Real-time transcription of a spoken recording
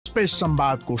Space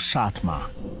संवादको साथमा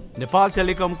Nepal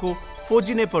टेलिकमको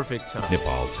 4G नै perfect छ।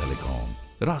 नेपाल टेलिकम,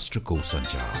 राष्ट्रको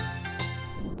सञ्चार।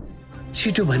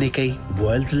 छिटो भनेकै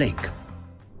world link.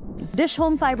 Dish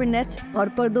home fibre net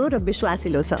भरपर्दो र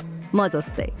विश्वासिलो छ, म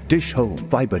जस्तै। Dish home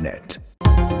fibre net.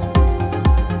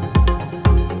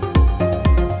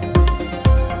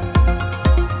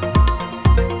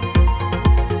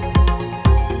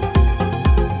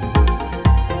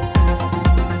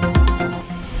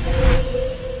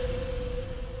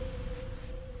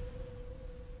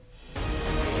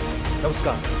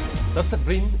 नमस्कार दर्शक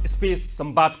वृन्द, स्पेस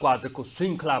संवादको आजको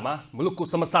श्रृङ्खलामा मुलुकको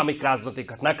समसामयिक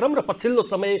राजनैतिक घटनाक्रम र पछिल्लो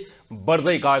समय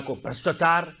बढ्दै गएको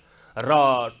भ्रष्टाचार र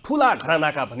ठुला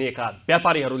घरानाका भनिएका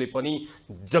व्यापारीहरूले पनि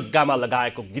जग्गामा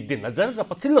लगाएको गिद्धे नजर र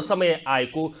पछिल्लो समय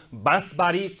आएको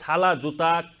बाँसबारी छाला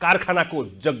जुत्ता कारखानाको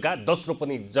जग्गा, दोस्रो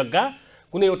पनि जग्गा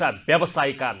कुनै एउटा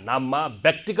व्यवसायीका नाममा,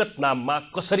 व्यक्तिगत नाममा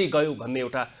कसरी गयो भन्ने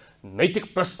एउटा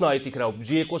नैतिक प्रश्न यतिखेर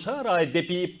उब्जिएको छ। र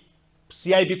यद्यपि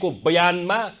सिआइबीको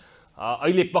बयानमा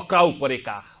अहिले पक्राउ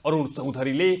परेका अरुण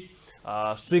चौधरीले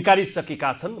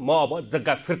स्वीकारिसकेका छन्, म अब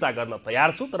जग्गा फिर्ता गर्न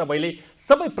तयार छु, तर मैले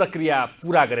सबै प्रक्रिया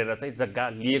पूरा गरेर चाहिँ जग्गा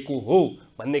लिएको हो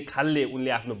भन्ने खालले उनले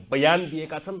आफ्नो बयान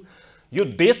दिएका छन्। यो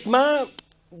देशमा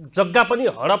जग्गा पनि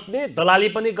हडप्ने, दलाली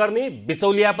पनि गर्ने,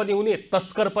 बिचौलिया पनि हुने,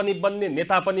 तस्कर पनि बन्ने,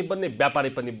 नेता पनि बन्ने, व्यापारी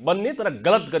पनि बन्ने, तर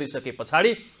गलत गरिसके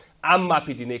पछाडि आम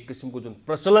माफी दिने एक किसिमको जुन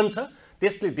प्रचलन छ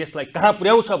त्यसले देशलाई कहाँ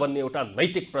पुर्याउँछ भन्ने एउटा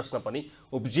नैतिक प्रश्न पनि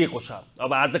उब्जिएको छ। अब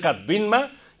आजका दिनमा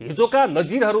हिजोका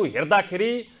नजिरहरू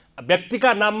हेर्दाखेरि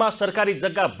व्यक्तिका नाममा सरकारी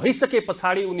जग्गा भइसके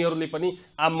पछाडि उनीहरूले पनि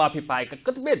आम माफी पाएका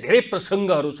कतिपय धेरै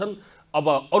प्रसङ्गहरू छन्। अब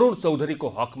अरुण चौधरीको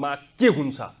हकमा के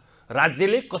हुन्छ,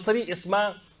 राज्यले कसरी यसमा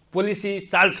पोलिसी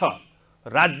चाल्छ,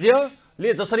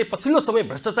 राज्यले जसरी पछिल्लो समय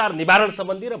भ्रष्टाचार निवारण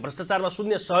सम्बन्धी र भ्रष्टाचारमा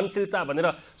शून्य सहनशीलता भनेर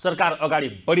सरकार अगाडि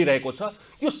बढिरहेको छ,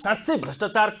 यो साँच्चै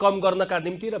भ्रष्टाचार कम गर्नका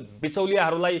निम्ति र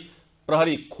बिचौलियाहरूलाई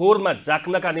प्रहरी खोरमा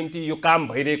जाक्नका निम्ति यो काम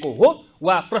भइरहेको हो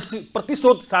वा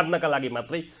प्रतिशोध साध्नका लागि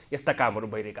मात्रै यस्ता कामहरू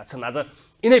भइरहेका छन्। आज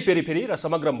यिनै पेरिफेरी र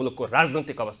समग्र मुलुकको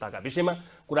राजनैतिक अवस्थाका विषयमा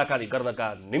कुराकानी गर्नका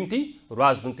निम्ति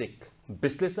राजनैतिक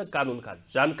विश्लेषक, कानुनका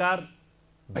जानकार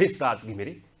भेष राज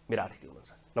घिमिरे मेरा अतिथि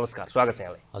हुनुहुन्छ। नमस्कार, स्वागत छ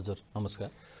यहाँलाई। हजुर नमस्कार।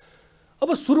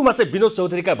 अब सुरुमा चाहिँ विनोद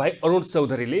चौधरीका भाइ अरुण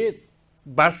चौधरीले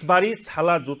बाँसबारी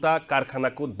छाला जुत्ता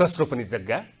कारखानाको दोस्रो पनि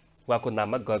जग्गा उहाँको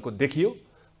नाममा गएको देखियो।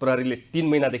 प्रहरीले 3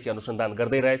 महिनादेखि अनुसन्धान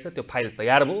गर्दै रहेछ, त्यो फाइल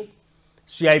तयार भयो,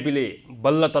 सिआइबीले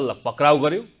बल्ल तल्ल पक्राउ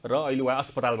गर्यो र अहिले उहाँ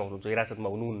अस्पतालमा हुनुहुन्छ, हिरासतमा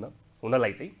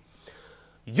हुनलाई चाहिँ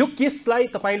यो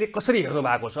केसलाई तपाईँले कसरी हेर्नु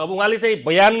भएको छ? अब उहाँले चाहिँ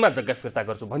बयानमा जग्गा फिर्ता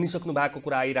गर्छु भनिसक्नु भएको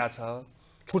कुरा आइरहेछ,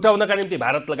 छुटाउनका निम्ति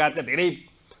भारत लगायतका धेरै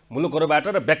मुलुकहरूबाट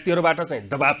र व्यक्तिहरूबाट चाहिँ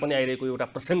दबाब पनि आइरहेको एउटा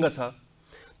प्रसङ्ग छ।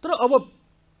 तर अब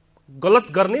गलत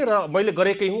गर्ने र मैले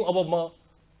गरेकै हुँ, अब म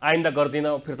आइन्दा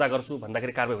गर्दिनँ, फिर्ता गर्छु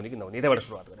भन्दाखेरि कारबाही हुने कि नहुने, यतैबाट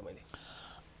सुरुवात गरेँ मैले।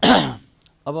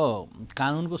 अब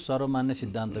कानुनको सर्वमान्य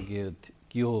सिद्धान्त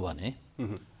के हो भने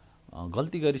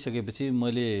गल्ती गरिसकेपछि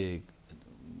मैले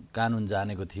कानुन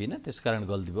जानेको थिइनँ, त्यसकारण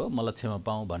गल्ती भयो, मलाई क्षमा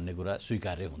पाऊँ भन्ने कुरा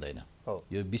स्वीकार्य हुँदैन,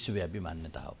 यो विश्वव्यापी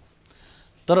मान्यता हो।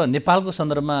 तर नेपालको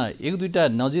सन्दर्भमा एक दुईवटा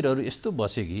नजिरहरू यस्तो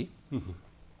बसे कि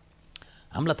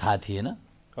हामीलाई थाहा थिएन,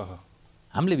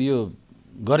 हामीले यो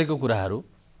गरेको कुराहरू,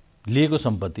 लिएको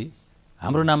सम्पत्ति,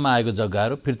 हाम्रो नाममा आएको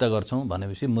जग्गाहरू फिर्ता गर्छौँ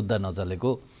भनेपछि मुद्दा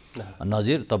नचलेको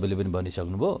नजिर तपाईँले पनि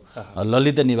भनिसक्नुभयो।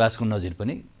 ललिता निवासको नजिर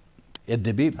पनि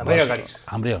यद्यपि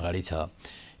हाम्रै अगाडि छ।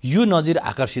 यो नजिर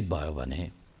आकर्षित भयो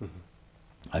भने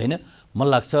होइन,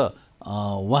 मलाई लाग्छ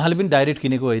उहाँले पनि डाइरेक्ट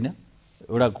किनेको होइन,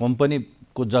 एउटा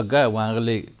कम्पनीको जग्गा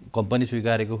उहाँले कम्पनी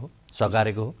स्वीकारेको हो,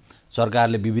 सकारेको हो,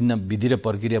 सरकारले विभिन्न विधि र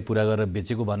प्रक्रिया पुरा गरेर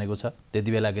बेचेको भनेको छ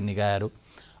त्यति बेलाको निकायहरू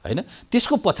होइन।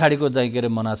 त्यसको पछाडिको चाहिँ के अरे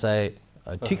मनासाय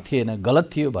ठिक थिएन, गलत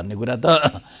थियो भन्ने कुरा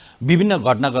त विभिन्न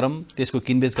घटनाक्रम त्यसको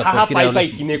किनबेचका प्रक्रियाले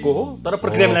किनेको हो, तर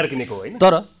प्रक्रिया मिलाएर किनेको होइन।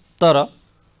 तर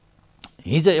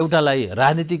हिजो एउटालाई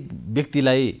राजनीतिक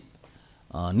व्यक्तिलाई,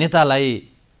 नेतालाई,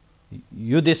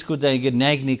 यो देशको चाहिँ के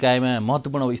न्यायिक निकायमा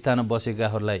महत्त्वपूर्ण स्थानमा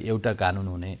बसेकाहरूलाई एउटा कानुन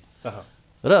हुने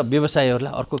र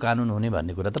व्यवसायीहरूलाई अर्को कानुन हुने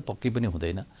भन्ने कुरा त पक्कै पनि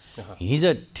हुँदैन।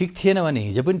 हिजो ठिक थिएन भने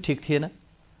हिजो पनि ठिक थिएन,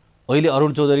 अहिले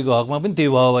अरुण चौधरीको हकमा पनि त्यही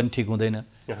भयो भने ठिक हुँदैन।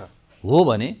 हो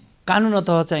भने कानुन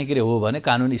तह चाहिँ के अरे हो भने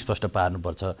कानुन स्पष्ट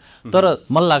पार्नुपर्छ। तर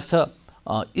मलाई लाग्छ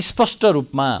स्पष्ट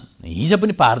रूपमा हिजो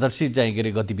पनि पारदर्शी चाहिँ के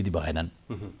अरे गतिविधि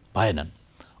भएनन्,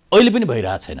 अहिले पनि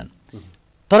भइरहेको छैनन्।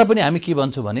 तर पनि हामी के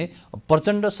भन्छौँ भने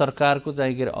प्रचण्ड सरकारको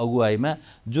चाहिँ के अरे अगुवाईमा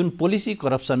जुन पोलिसी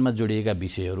करप्सनमा जोडिएका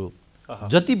विषयहरू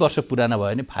जति वर्ष पुराना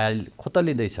भयो भने फाइल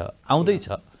खोतलिँदैछ, आउँदैछ,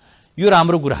 यो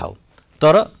राम्रो कुरा हो।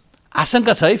 तर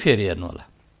आशंका छ है, फेरि हेर्नु होला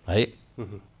है,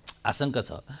 आशंका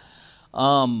छ।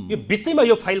 यो बिचैमा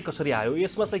यो फाइल कसरी आयो,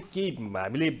 यसमा चाहिँ के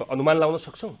हामीले अनुमान लगाउन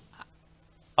सक्छौँ?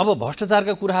 अब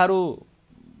भ्रष्टाचारका कुराहरू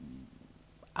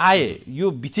आए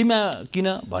यो बिचैमा किन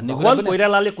भन्ने कुरा भगवान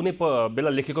कोइरालाले कुनै बेला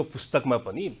लेखेको पुस्तकमा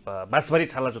पनि बाँसबारी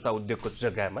छाला जुत्ता उद्योगको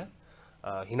जग्गामा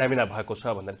हिनामिना भएको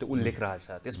छ भनेर त्यो उल्लेख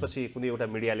रहेछ। त्यसपछि कुनै एउटा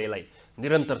मिडियाले यसलाई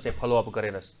निरन्तर चाहिँ फलोअप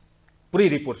गरेर पुरै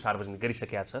रिपोर्ट सार्वजनिक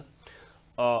गरिसकेका छ।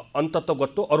 अन्ततः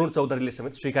गत्तो अरुण चौधरीले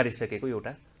समेत स्वीकारिसकेको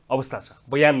एउटा अवस्था छ,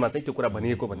 बयानमा चाहिँ त्यो कुरा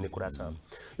भनिएको भन्ने कुरा छ।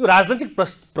 यो राजनैतिक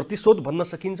प्रतिशोध भन्न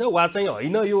सकिन्छ वा चाहिँ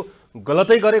होइन यो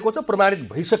गलतै गरेको छ,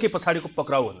 प्रमाणित भइसके पछाडिको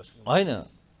पक्राउ भन्न सकिन्छ? होइन,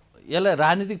 यसलाई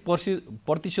राजनीतिक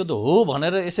प्रतिशोध हो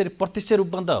भनेर यसरी प्रत्यक्ष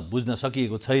रूपमा त बुझ्न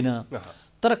सकिएको छैन।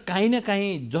 तर काहीँ न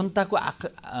काहीँ जनताको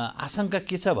आशंका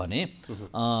के छ भने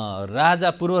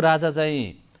पूर्व राजा चाहिँ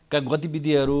का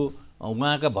गतिविधिहरू,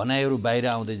 उहाँका भनाइहरू बाहिर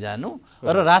आउँदै जानु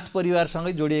र राज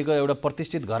परिवारसँगै जोडिएको एउटा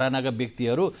प्रतिष्ठित घरानाका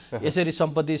व्यक्तिहरू यसरी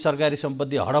सम्पत्ति, सरकारी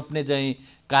सम्पत्ति हडप्ने चाहिँ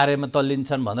कार्यमा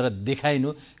तल्लिन्छन् भनेर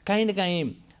देखाइनु, काहीँ न काहीँ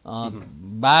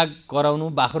बाघ कराउनु,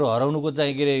 बाख्रो हराउनुको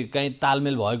चाहिँ के अरे काहीँ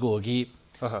तालमेल भएको हो कि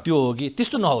त्यो हो कि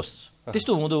त्यस्तो नहोस्,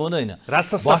 त्यस्तो हुँदैन। राज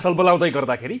संस्था सलबलाउँदै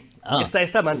गर्दाखेरि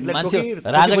यस्ता मान्छे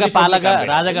राजाका पालाका,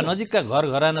 राजाका नजिकका घर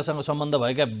घरानासँग सम्बन्ध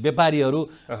भएका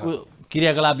व्यापारीहरूको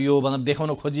क्रियाकलाप यो भनेर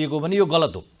देखाउन खोजिएको भने यो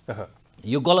गलत हो।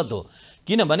 यो गलत हो,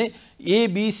 किनभने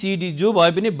एबीसीडी जो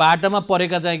भए पनि बाटामा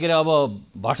परेका चाहिँ के अरे अब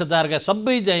भ्रष्टाचारका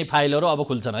सबै चाहिँ फाइलहरू अब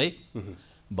खुल्छन् है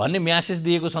भन्ने म्यासेज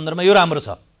दिएको सन्दर्भमा यो राम्रो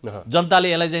छ।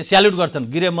 जनताले यसलाई चाहिँ स्याल्युट गर्छन्।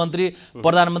 गृहमन्त्री,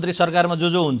 प्रधानमन्त्री, सरकारमा जो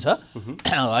हुन्छ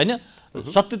होइन,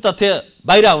 सत्य तथ्य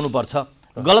बाहिर आउनुपर्छ,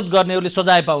 गलत गर्नेहरूले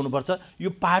सजाय पाउनुपर्छ, यो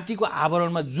पार्टीको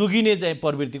आवरणमा जोगिने चाहिँ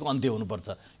प्रवृत्तिको अन्त्य हुनुपर्छ,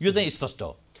 यो चाहिँ स्पष्ट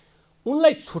हो।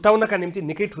 उनलाई छुटाउनका निम्ति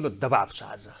निकै ठुलो दबाब छ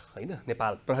आज होइन।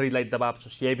 नेपाल प्रहरीलाई दबाब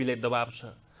छ, सिआइबीलाई दबाब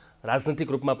छ,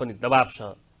 राजनैतिक रूपमा पनि दबाब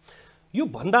छ। यो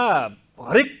भन्दा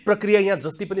हरेक प्रक्रिया यहाँ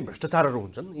जति पनि भ्रष्टाचारहरू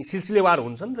हुन्छन् यी सिलसिलेवार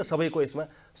हुन्छन् र सबैको यसमा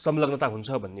संलग्नता हुन्छ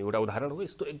भन्ने एउटा उदाहरण हो।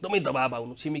 यस्तो एकदमै दबाब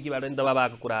आउनु, छिमेकीबाट पनि दबाब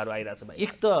आएको कुराहरू आइरहेछ।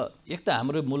 एक त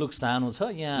हाम्रो मुलुक सानो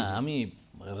छ, यहाँ हामी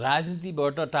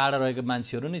राजनीतिबाट टाढा रहेका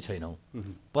मान्छेहरू नै छैनौँ।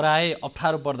 प्राय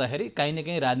अप्ठ्यारो पर्दाखेरि काहीँ न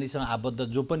काहीँ राजनीतिसँग आबद्ध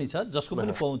जो पनि छ, जसको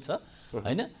पनि पहुँच छ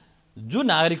होइन, जो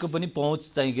नागरिकको पनि पहुँच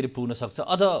चाहिँ के अरे पुग्न सक्छ,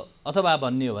 अथवा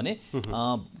भन्ने हो भने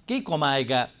केही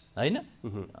कमाएका होइन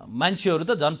मान्छेहरू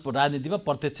त झन् राजनीतिमा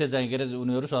प्रत्यक्ष चाहिँ के अरे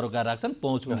उनीहरू सरोकार राख्छन्,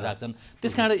 पहुँच पनि राख्छन्।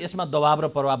 त्यस कारण यसमा दबाब र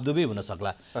प्रभाव दुवै हुन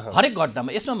सक्ला हरेक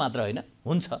घटनामा। यसमा मात्र होइन,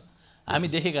 हुन्छ हामी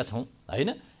देखेका छौँ होइन,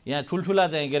 यहाँ ठुल्ठुला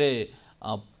चाहिँ के अरे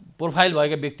प्रोफाइल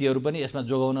भएका व्यक्तिहरू पनि यसमा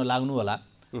जोगाउन लाग्नु होला।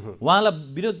 उहाँलाई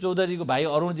विनोद चौधरीको भाइ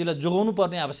अरुणजीलाई जोगाउनु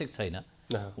पर्ने आवश्यक छैन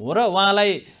र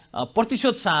उहाँलाई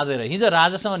प्रतिशोध साँधेर हिजो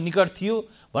राजासँग निकट थियो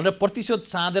भनेर प्रतिशोध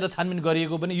साँधेर छानबिन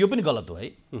गरिएको पनि यो पनि गलत हो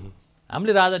है।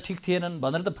 हामीले राजा ठिक थिएनन्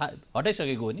भनेर त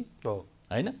हटाइसकेको हो नि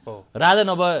होइन, राजा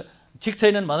नभए ठिक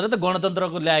छैनन् भनेर त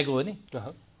गणतन्त्रको ल्याएको हो नि।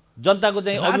 जनताको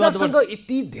चाहिँ राजासँग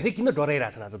यति धेरै किन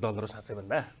डराइरहेछन् आज दलहरू? साँच्चै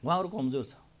भन्दा उहाँहरू कमजोर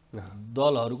छ,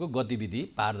 दलहरूको गतिविधि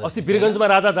पारदर्शी। अस्ति वीरगञ्जमा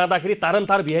राजा जाँदाखेरि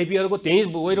तारनतार भिआइपीहरूको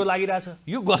त्यहीँ ओहिरो लागिरहेछ।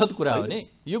 यो गलत कुरा हो नि,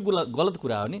 यो गलत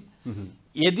कुरा हो नि।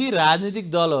 यदि राजनीतिक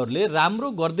दलहरूले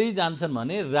राम्रो गर्दै जान्छन्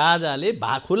भने राजाले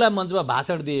खुला मञ्चमा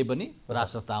भाषण दिए पनि राज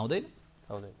संस्था आउँदैन।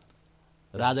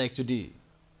 राजा एकचोटि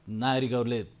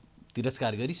नागरिकहरूले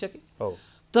तिरस्कार गरिसके।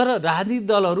 तर राजनीतिक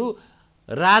दलहरू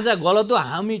राजा गलत हो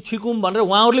हामी ठिक हौँ भनेर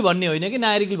उहाँहरूले भन्ने होइन कि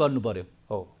नागरिकले भन्नु पर्यो।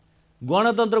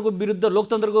 गणतन्त्रको विरुद्ध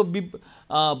लोकतन्त्रको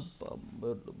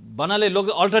भन्नाले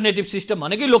अल्टरनेटिभ सिस्टम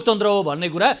भनेकै लोकतन्त्र हो भन्ने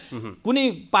कुरा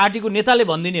कुनै पार्टीको नेताले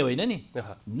भनिदिने होइन नि,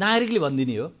 नागरिकले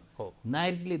भनिदिने हो।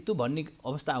 नागरिकले त्यो भन्ने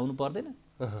अवस्था आउनु पर्दैन,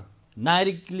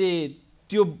 नागरिकले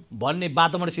त्यो भन्ने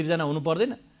वातावरण सिर्जना हुनु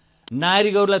पर्दैन,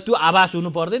 नागरिकहरूलाई त्यो आभास हुनु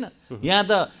पर्दैन। यहाँ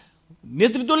त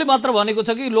नेतृत्वले मात्र भनेको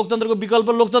छ कि लोकतन्त्रको विकल्प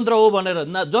लोकतन्त्र हो भनेर,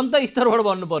 जनता स्तरबाट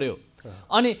भन्नु पर्यो।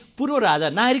 अनि पूर्व राजा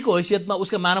नागरिकको हैसियतमा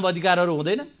उसका मानव अधिकारहरू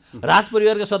हुँदैन, राज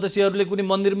परिवारका सदस्यहरूले कुनै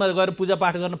मन्दिरमा गएर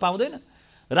पूजापाठ गर्न पाउँदैन,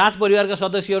 राज परिवारका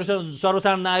सदस्यहरू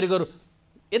सर्वसाधारण नागरिकहरू।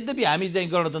 यद्यपि हामी चाहिँ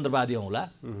गणतन्त्रवादी हौँला,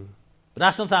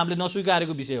 राज संस्था हामीले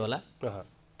नस्वीकारेको विषय होला,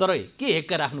 तर के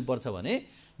हेक्का राख्नुपर्छ भने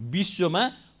विश्वमा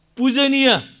पूजनीय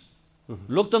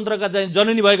लोकतन्त्रका चाहिँ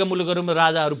जननी भएका मुलुकहरूमा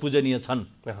राजाहरू पूजनीय छन्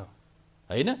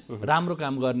होइन। राम्रो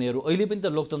काम गर्नेहरू अहिले पनि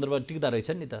त लोकतन्त्रमा टिक्दा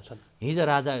रहेछन् नि त। हिजो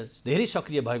राजा धेरै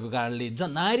सक्रिय भएको कारणले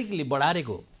नागरिकले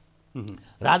बढारेको,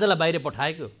 राजालाई बाहिर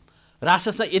पठाएको, राज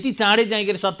संस्था यति चाँडै चाहिँ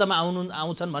के अरे सत्तामा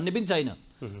आउँछन् भन्ने पनि छैन।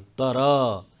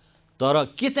 तर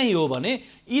के चाहिँ हो भने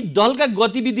यी दलका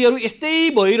गतिविधिहरू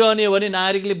यस्तै भइरहने हो भने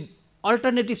नागरिकले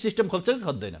अल्टरनेटिभ सिस्टम खोज्छ कि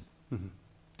खोज्दैन?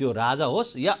 त्यो राजा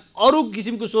होस् या अरू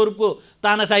किसिमको स्वरूपको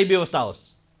तानाशाही व्यवस्था होस्,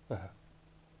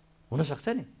 हुनसक्छ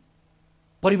नि।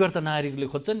 परिवर्तन नागरिकले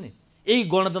खोज्छन् नि। यही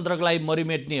गणतन्त्रको लागि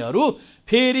मरिमेट्नेहरू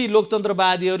फेरि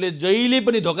लोकतन्त्रवादीहरूले जहिले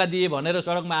पनि धोका दिए भनेर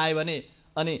सडकमा आयो भने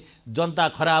अनि जनता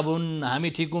खराब हुन् हामी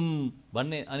ठिक हौँ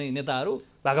भन्ने अनि नेताहरू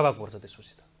भागाभाग पर्छ।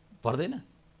 त्यसपछि त पर्दैन?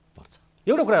 पर्छ।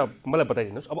 एउटा कुरा मलाई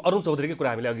बताइदिनुहोस्, अब अरुण चौधरीकै कुरा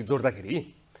हामीले अघि जोड्दाखेरि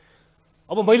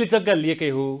अब मैले जग्गा लिएकै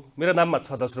हो, मेरो नाममा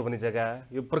छ 10 रुपैयाँ जग्गा,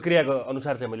 यो प्रक्रियाको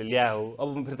अनुसार चाहिँ मैले ल्या हो, अब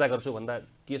म फिर्ता गर्छु भन्दा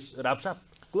केस रापसाप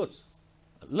क्लोज।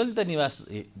 ललिता निवास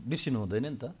बिर्सिनु हुँदैन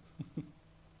नि त।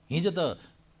 हिजो त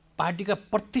पार्टीका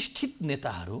प्रतिष्ठित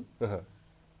नेताहरू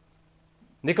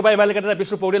नेकपा एमालेका नेता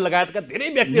विष्णु पौडेल लगायतका धेरै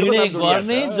व्यक्तिहरू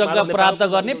गर्ने जग्गा प्राप्त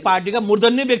गर्ने पार्टीका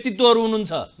मूर्धन्य व्यक्तित्वहरू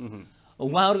हुनुहुन्छ।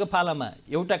 उहाँहरूको पालामा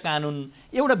एउटा कानुन,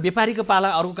 एउटा व्यापारीको पाला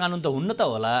अर्को कानुन त हुन्न त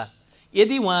होला।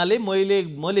 यदि उहाँले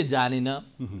मैले जानिनँ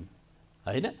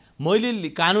होइन, मैले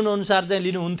कानुन अनुसार चाहिँ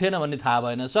लिनुहुन्थेन भन्ने थाहा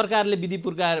भएन, सरकारले विधि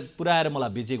पुऱ्याएर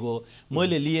मलाई बेचेको हो,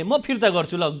 मैले लिएँ, म फिर्ता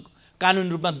गर्छु ल कानुन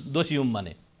रूपमा दोषी हुँ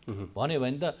भन्यो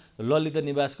भने त ललिता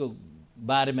निवासको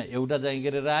बारेमा एउटा चाहिँ के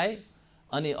अरे राय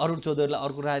अनि अरुण चौधरीलाई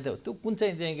अर्को राय त त्यो कुन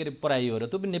चाहिँ के अरे पराई हो र?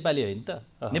 त्यो पनि नेपाली होइन त,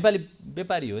 नेपाली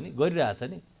व्यापारी हो नि, गरिरहेछ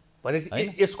नि।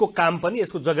 भनेपछि यसको काम पनि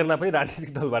यसको जगेर्ना पनि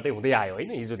राजनीतिक दलबाटै हुँदै आयो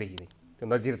होइन, हिजोदेखि नै त्यो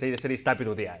नजिर चाहिँ यसरी स्थापित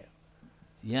हुँदै आयो।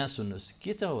 यहाँ सुन्नुहोस्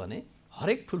के छ भने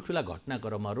हरेक ठुल्ठुला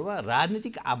घटनाक्रमहरूमा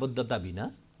राजनीतिक आबद्धता बिना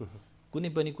कुनै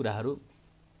पनि कुराहरू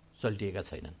सल्टिएका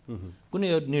छैनन्, कुनै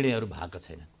निर्णयहरू भएका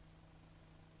छैनन्।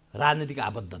 राजनीतिक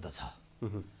आबद्धता छ,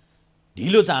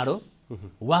 ढिलो चाँडो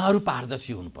उहाँहरू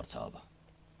पारदर्शी हुनुपर्छ। अब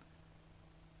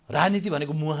राजनीति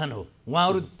भनेको मुहान हो,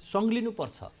 उहाँहरू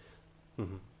सङ्ग्लिनुपर्छ।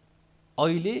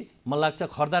 अहिले मलाई लाग्छ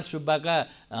खरदार सुब्बाका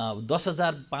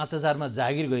 10,000 5,000मा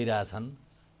जागिर गइरहेछन्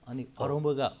अनि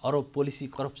अरब पोलिसी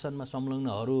करप्सनमा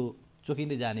संलग्नहरू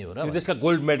चोकिँदै जाने हो र। यो देशका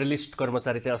गोल्ड मेडलिस्ट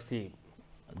कर्मचारी चाहिँ अस्ति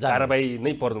कारबाही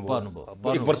नै पर्नुभयो,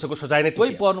 1 वर्षको सजाय नै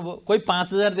कोही पर्नुभयो, कोही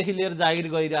 5,000 देखि लिएर जागिर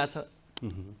गइरहेछ।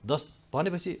 10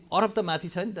 भनेपछि अरब त माथि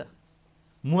छ नि त,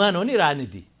 मुहान हो नि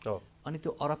राजनीति। अनि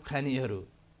त्यो अरब खानेहरू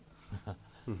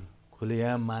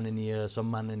खुलेआम माननीय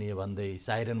सम्माननीय भन्दै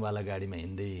साइरनवाला गाडीमा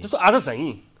हिँड्दै। जस्तो आज चाहिँ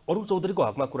अरुण चौधरीको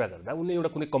हकमा कुरा गर्दा उनले एउटा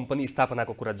कुनै कम्पनी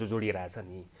स्थापनाको कुरा जो जोडिरहेछ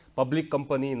नि, पब्लिक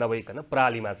कम्पनी नभइकन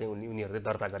प्रणालीमा चाहिँ उनीहरूले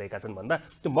दर्ता गरेका छन् भन्दा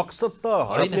त्यो मकसद त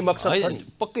हडप्ने मकसद छ नि।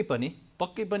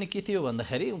 पक्कै पनि के थियो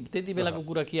भन्दाखेरि त्यति बेलाको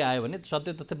कुरा के आयो भने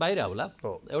सत्य तथ्य बाहिर आउला,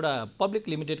 एउटा पब्लिक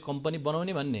लिमिटेड कम्पनी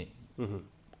बनाउने भन्ने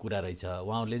कुरा रहेछ,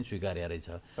 उहाँहरूले पनि स्वीकार्या रहेछ।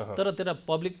 तर त्यसलाई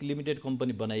पब्लिक लिमिटेड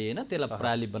कम्पनी बनाइएन, त्यसलाई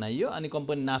प्रणाली बनाइयो अनि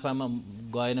कम्पनी नाफामा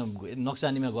गएन,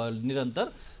 नक्सानीमा गयो निरन्तर।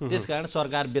 त्यसकारण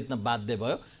सरकार बेच्न बाध्य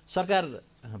भयो। सरकार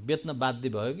बेच्न बाध्य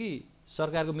भयो कि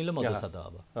सरकारको मिलोमतो छ त।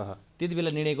 अब त्यति बेला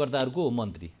निर्णयकर्ताहरू को हो?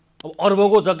 मन्त्री। अब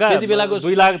अर्बौंको जग्गा त्यति बेलाको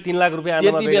 2 लाख 3 लाख रुपैयाँ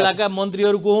त्यति बेलाका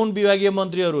मन्त्रीहरू को हुन्? विभागीय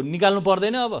मन्त्रीहरू निकाल्नु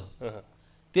पर्दैन। अब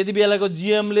त्यति बेलाको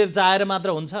जिएमले चाहेर मात्र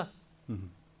हुन्छ,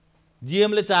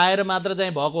 जिएमले चाहेर मात्र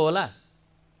चाहिँ भएको होला।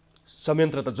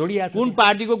 संयन्त्र त जोडिया छ। कुन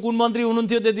पार्टीको कुन मन्त्री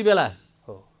हुनुहुन्थ्यो त्यति बेला?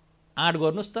 आँट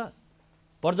गर्नुहोस् त,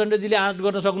 प्रचण्डजीले आँट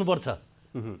गर्न सक्नुपर्छ।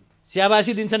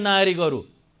 स्याबासी दिन्छन् नागरिकहरू,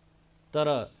 तर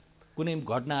कुनै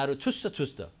घटनाहरू छुस्त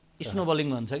स्नोबलिङ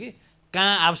भन्छ कि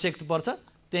कहाँ आवश्यक पर्छ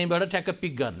त्यहीँबाट ठ्याक्क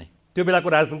पिक गर्ने। त्यो बेलाको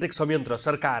राजनीतिक संयन्त्र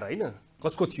सरकार होइन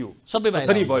कसको थियो? सबै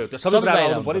भयो त्यो सबै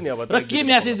बाहिर आउनु पर्यो नि। अब र के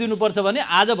म्यासेज दिनुपर्छ भने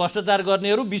आज भ्रष्टाचार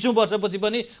गर्नेहरू 20औं वर्षपछि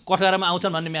पनि कठघरामा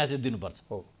आउँछन् भन्ने म्यासेज दिनुपर्छ।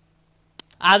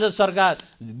 आज सरकार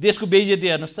देशको बेइज्जती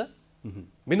हेर्नुहोस् त।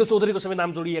 बिन्दु चौधरीको सबै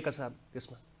नाम जोडिएका छन्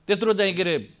त्यसमा। त्यत्रो चाहिँ के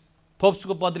अरे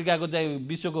फोर्ब्सको पत्रिकाको चाहिँ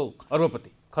विश्वको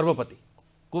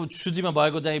खर्बपतिको सूचीमा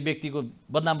भएको चाहिँ व्यक्तिको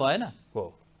बदनाम भएन हो?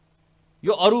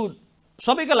 यो अरू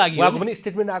सबैका लागि उहाँको पनि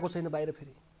स्टेटमेन्ट आएको छैन बाहिर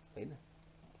फेरि होइन?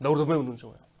 दौडधुपमै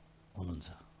हुनुहुन्छ,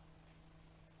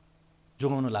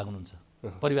 जोगाउन लाग्नुहुन्छ,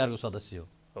 परिवारको सदस्य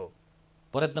हो,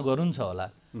 प्रयत्न गर्नुहुन्छ होला।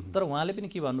 तर उहाँले पनि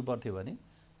के भन्नु पर्थ्यो भने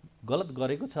गलत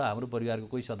गरेको छ हाम्रो परिवारको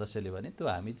कोही सदस्यले भने त्यो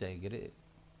हामी चाहिँ के अरे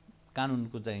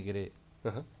कानुनको चाहिँ के अरे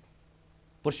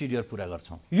प्रोसिडियर पुरा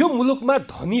गर्छौँ। यो मुलुकमा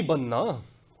धनी बन्न,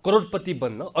 करोडपति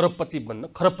बन्न, अरबपति बन्न,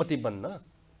 खरबपति बन्न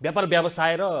व्यापार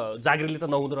व्यवसाय र जागिरले त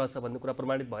नहुँदो रहेछ भन्ने कुरा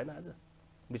प्रमाणित भएन। आज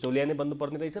बिचौलिया नै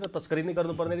बन्नुपर्ने रहेछ र तस्करी नै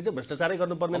गर्नुपर्ने रहेछ, भ्रष्टाचारै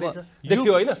गर्नुपर्ने रहेछ।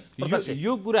 देखियो होइन?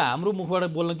 यो कुरा हाम्रो मुखबाट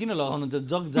बोल्न किन लगाउनुहुन्छ?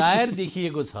 जग जाहेर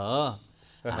देखिएको छ।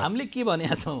 हामीले के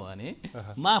भनेका छौँ भने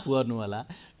माफ गर्नु होला,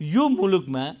 यो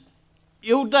मुलुकमा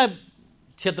एउटा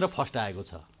क्षेत्र फस्टाएको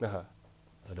छ,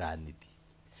 राजनीति।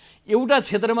 एउटा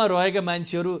क्षेत्रमा रहेका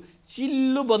मान्छेहरू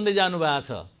चिल्लो बन्दै जानु भएको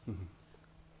छ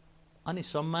अनि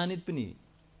सम्मानित पनि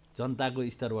जनताको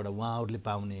स्तरबाट उहाँहरूले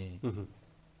पाउने,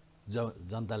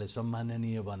 जनताले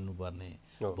सम्माननीय भन्नुपर्ने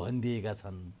भनिदिएका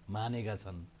छन्, मानेका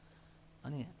छन्।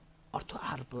 अनि अर्थ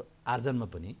आर्जनमा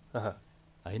पनि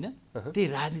होइन त्यही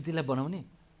राजनीतिलाई बनाउने।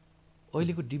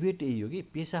 अहिलेको डिबेट यही हो कि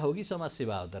पेसा हो कि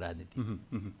समाजसेवा हो? त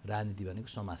राजनीति भनेको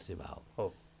समाजसेवा हो।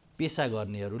 पेसा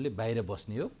गर्नेहरूले बाहिर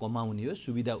बस्ने हो, कमाउने हो,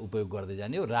 सुविधा उपयोग गर्दै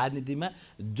जाने हो। राजनीतिमा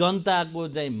जनताको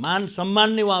चाहिँ मान सम्मान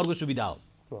नै उहाँहरूको सुविधा हो।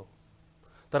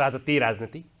 तर आज त्यही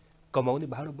राजनीति कमाउने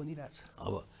भाँडो बनिरहेछ।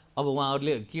 अब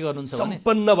उहाँहरूले के गर्नुहुन्छ भने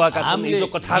सम्पन्न भएका छन्, हिजो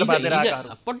कछाड बाँधेर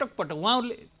आएकाहरू पटक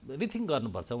उहाँहरूले रिथिङ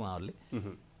गर्नुपर्छ। उहाँहरूले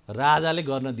राजाले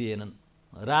गर्न दिएनन्,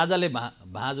 राजाले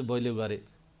भाँजो बैलो गरे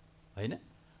होइन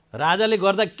राजाले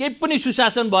गर्दा केही पनि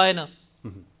सुशासन भएन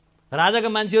राजाका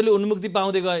मान्छेहरूले उन्मुक्ति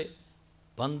पाउँदै गए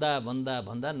भन्दा भन्दा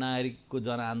भन्दा नागरिकको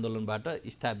जनआन्दोलनबाट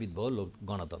स्थापित भयो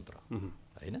गणतन्त्र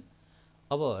होइन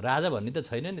अब राजा भन्ने त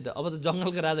छैन नि त अब त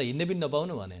जङ्गलका राजा हिँड्नै पनि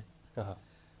नपाउनु भने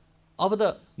अब त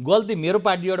गल्ती मेरो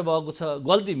पार्टीबाट भएको छ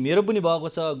गल्ती मेरो पनि भएको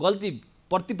छ गल्ती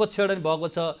प्रतिपक्षबाट पनि भएको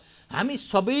छ हामी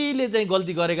सबैले चाहिँ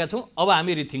गल्ती गरेका छौँ अब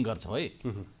हामी रिथिङ गर्छौँ है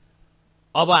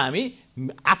अब हामी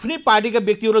आफ्नै पार्टीका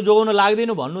व्यक्तिहरू जोगाउन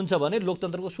लाग्दैनौँ भन्नुहुन्छ भने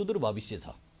लोकतन्त्रको सुदूर भविष्य छ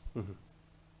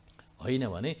होइन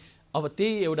भने अब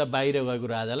त्यही एउटा बाहिर गएको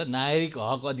राजालाई नागरिक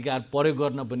हक अधिकार प्रयोग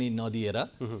गर्न पनि नदिएर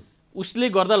उसले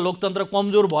गर्दा लोकतन्त्र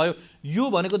कमजोर भयो यो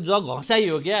भनेको जग हँसाइ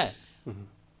हो क्या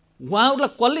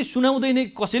उहाँहरूलाई कसले सुनाउँदैन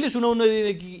कसैले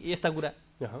सुनाउँदैन कि यस्ता कुरा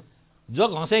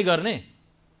जग हँसाइ गर्ने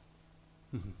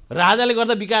राजाले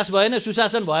गर्दा विकास भएन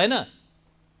सुशासन भएन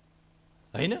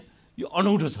होइन यो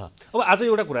अनौठो छ अब आज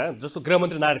एउटा कुरा जस्तो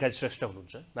गृहमन्त्री नारायण श्रेष्ठ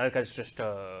हुनुहुन्छ नारायण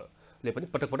श्रेष्ठले पनि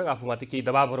पटक पटक आफूमाथि केही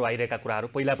दबावहरू आइरहेका कुराहरू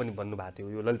पहिला पनि भन्नुभएको थियो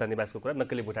यो ललिता निवासको कुरा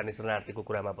नक्कली भुटानी शरणार्थीको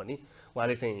कुरामा पनि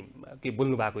उहाँले चाहिँ के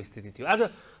बोल्नु भएको स्थिति थियो आज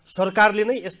सरकारले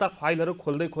नै यस्ता फाइलहरू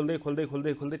खोल्दै खोल्दै खोल्दै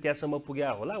खोल्दै खोल्दै त्यहाँसम्म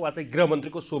पुग्या होला वा चाहिँ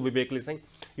गृहमन्त्रीको स्वविवेकले चाहिँ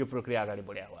यो प्रक्रिया अगाडि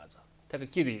बढ्या हो आज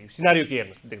ठ्याक्क के सिनारियो के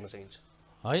हेर्न देख्न सकिन्छ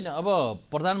होइन अब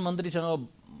प्रधानमन्त्रीसँग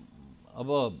अब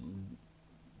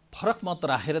फरक मत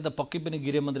राखेर त पक्कै पनि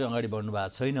गृहमन्त्री अगाडि बढ्नु भएको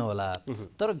छैन होला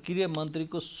तर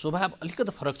गृहमन्त्रीको स्वभाव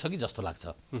अलिकति फरक छ कि जस्तो लाग्छ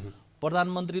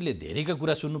प्रधानमन्त्रीले धेरैका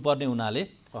कुरा सुन्नुपर्ने हुनाले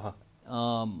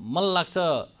मलाई लाग्छ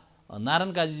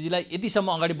नारायण काजीजीलाई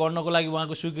यतिसम्म अगाडि बढ्नको लागि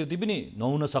उहाँको स्वीकृति पनि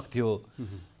नहुन सक्थ्यो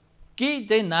केही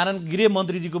चाहिँ नारायण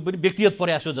गृहमन्त्रीजीको पनि व्यक्तिगत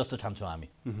प्रयास हो जस्तो ठान्छौँ हामी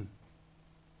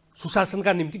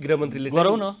सुशासनका निम्ति गृहमन्त्रीले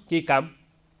गरौँ न केही काम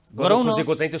गरौँ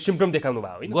खोजेको चाहिँ त्यो सिम्पटम देखाउनु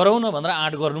भयो होइन गरौँ न भनेर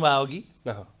आँट गर्नुभयो कि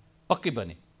पक्कै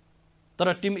पनि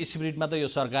तर टिम स्पिरिटमा त यो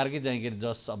सरकारकै चाहिँ के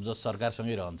अब जस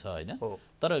सरकारसँगै रहन्छ होइन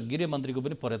तर गृहमन्त्रीको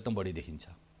पनि प्रयत्न बढी देखिन्छ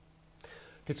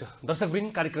ठिक छ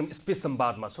दर्शकवृन्द कार्यक्रम स्पेस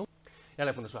संवादमा छौँ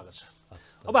यहाँलाई पुनः स्वागत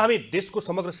छ अब हामी देशको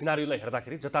समग्र सिनारीलाई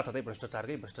हेर्दाखेरि जताततै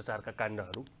भ्रष्टाचारका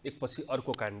काण्डहरू एकपछि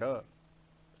अर्को काण्ड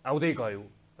आउँदै गयो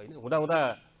होइन हुँदा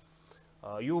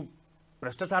यो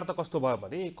भ्रष्टाचार त कस्तो भयो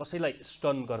भने कसैलाई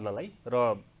स्टन गर्नलाई र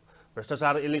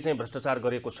भ्रष्टाचार यसले चाहिँ भ्रष्टाचार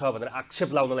गरेको छ भनेर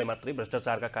आक्षेप लाउनलाई मात्रै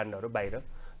भ्रष्टाचारका काण्डहरू बाहिर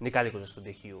निकालेको जस्तो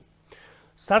देखियो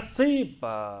साँच्चै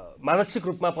मानसिक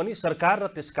रूपमा पनि सरकार र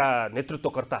त्यसका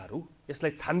नेतृत्वकर्ताहरू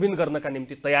यसलाई छानबिन गर्नका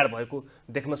निम्ति तयार भएको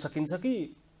देख्न सकिन्छ कि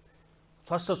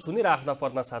छस्स छुने र आफ्ना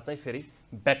पर्ना साथ चाहिँ फेरि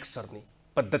ब्याक सर्ने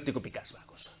पद्धतिको विकास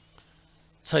भएको छ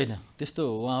छैन त्यस्तो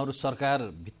उहाँहरू सरकार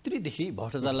भित्रीदेखि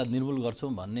भ्रष्टाचारलाई निर्मूल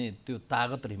गर्छौँ भन्ने त्यो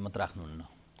तागत र हिम्मत राख्नुहुन्न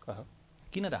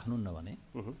किन राख्नुहुन्न भने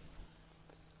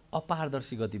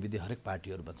अपारदर्शी गतिविधि हरेक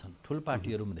पार्टीहरूमा छन् ठुलो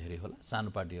पार्टीहरूमा धेरै होला सानो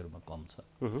पार्टीहरूमा कम छ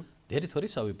धेरै थोरै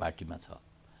सबै पार्टीमा छ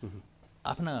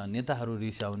आफ्ना नेताहरू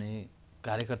रिसाउने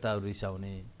कार्यकर्ताहरू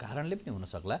रिसाउने कारणले पनि हुन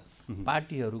सक्ला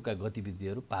पार्टीहरूका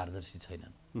गतिविधिहरू पारदर्शी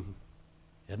छैनन्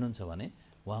हेर्नुहुन्छ भने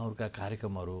उहाँहरूका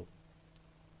कार्यक्रमहरू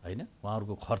होइन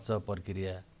उहाँहरूको खर्च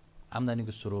प्रक्रिया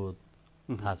आम्दानीको स्रोत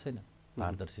थाहा छैन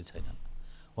पारदर्शी छैनन्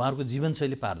उहाँहरूको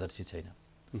जीवनशैली पारदर्शी छैन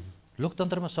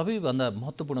लोकतन्त्रमा सबैभन्दा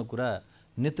महत्त्वपूर्ण कुरा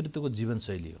नेतृत्वको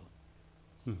जीवनशैली हो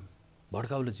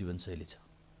भड्काउलो जीवनशैली छ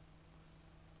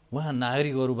उहाँ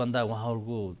नागरिकहरूभन्दा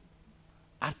उहाँहरूको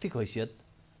आर्थिक हैसियत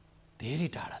धेरै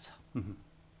टाढा छ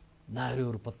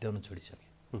नागरिकहरू पत्याउन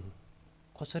छोडिसके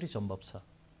कसरी सम्भव छ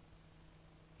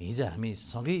हिजो हामी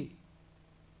सँगै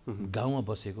गाउँमा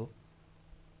बसेको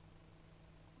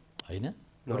होइन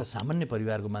एउटा सामान्य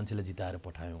परिवारको मान्छेलाई जिताएर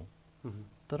पठायौँ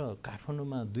तर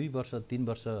काठमाडौँमा 2 वर्ष 3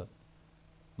 वर्ष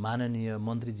माननीय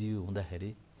मन्त्रीज्यू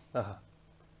हुँदाखेरि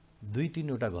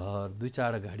 2-3 वटा घर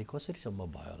 2-4 गाडी कसरी सम्भव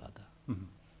भयो होला त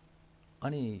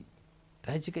अनि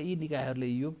राज्यका यी निकायहरूले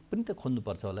यो पनि त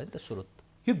खोज्नुपर्छ होला नि त स्रोत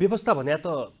यो व्यवस्था भने त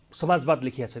समाजवाद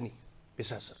लेखिया छ नि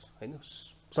विश्वास होइन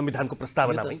संविधानको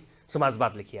प्रस्तावनामै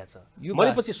समाजवाद लेखिया छ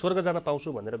मैले पछि स्वर्ग जान पाउँछु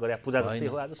भनेर गरे पूजा जस्तै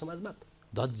हो आज समाजवाद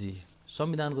धज्जी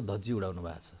संविधानको धज्जी उडाउनु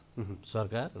भएको छ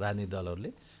सरकार राजनीतिक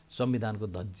दलहरूले संविधानको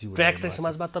धज्जी ट्र्याक चाहिँ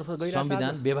समाजवादतर्फ गइरहेछ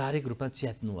संविधान व्यावहारिक रूपमा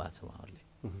च्यात्नु भएको छ उहाँहरूले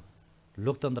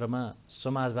लोकतन्त्रमा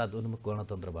समाजवाद उन्मुख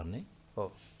गणतन्त्र भन्ने हो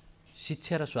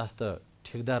शिक्षा र स्वास्थ्य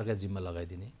ठेकदारका जिम्मा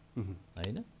लगाइदिने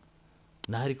होइन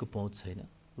नागरिकको पहुँच छैन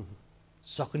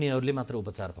सक्नेहरूले मात्र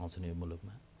उपचार पाउँछन् यो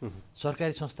मुलुकमा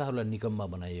सरकारी संस्थाहरूलाई निकममा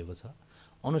बनाइएको छ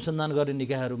अनुसन्धान गर्ने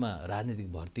निकायहरूमा राजनीतिक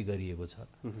भर्ती गरिएको छ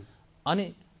अनि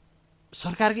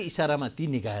सरकारकै इसारामा ती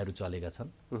निकायहरू चलेका छन्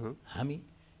हामी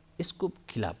यसको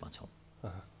खिलाफमा छौँ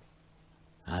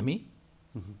हामी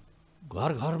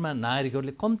घर घरमा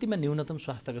नागरिकहरूले कम्तीमा न्यूनतम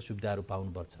स्वास्थ्यका सुविधाहरू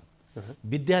पाउनुपर्छ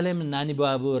विद्यालयमा नानी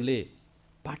बाबुहरूले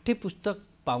पाठ्यपुस्तक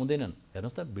पाउँदैनन्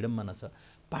हेर्नुहोस् त विडम्बना छ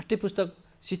पाठ्यपुस्तक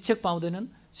शिक्षक पाउँदैनन्,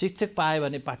 शिक्षक पाए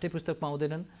भने पाठ्यपुस्तक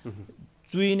पाउँदैनन्,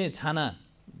 चुइने छाना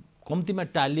कम्तीमा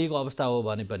टालिएको अवस्था हो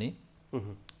भने पनि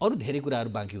अरू धेरै कुराहरू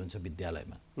बाँकी हुन्छ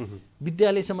विद्यालयमा।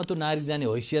 विद्यालयसम्म त्यो नागरिक जाने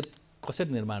हैसियत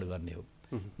कसरी निर्माण गर्ने हो?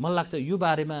 मलाई लाग्छ यो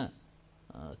बारेमा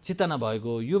चेतना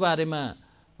भएको, यो बारेमा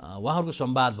उहाँहरूको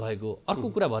संवाद भएको। अर्को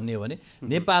कुरा भन्ने हो भने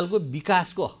नेपालको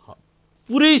विकासको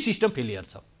पुरै सिस्टम फेलियर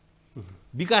छ।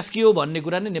 विकास के हो भन्ने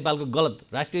कुरा नै नेपालको गलत,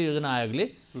 राष्ट्रिय योजना आयोगले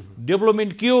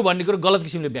डेभलपमेन्ट के हो भन्ने कुरो गलत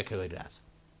किसिमले व्याख्या गरिरहेछ।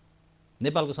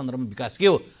 नेपालको सन्दर्भमा विकास के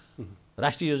हो?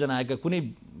 राष्ट्रिय योजना आयोगका कुनै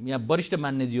यहाँ वरिष्ठ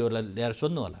मान्यजीहरूलाई ल्याएर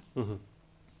सोध्नु होला।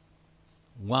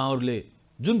 उहाँहरूले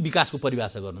जुन विकासको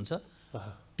परिभाषा गर्नुहुन्छ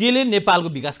त्यसले नेपालको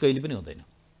विकास कहिले पनि हुँदैन।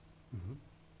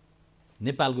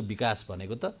 नेपालको विकास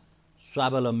भनेको त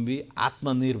स्वावलम्बी,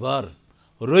 आत्मनिर्भर,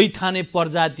 रैथाने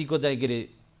प्रजातिको चाहिँ के अरे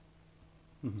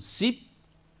सिप,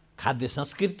 खाद्य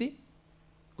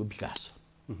संस्कृतिको विकास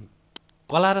हो,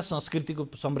 कला र संस्कृतिको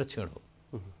संरक्षण हो,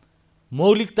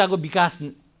 मौलिकताको विकास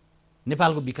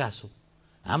नेपालको विकास हो।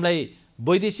 हामीलाई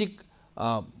वैदेशिक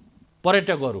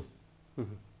पर्यटकहरू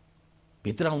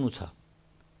भित्र आउनु छ,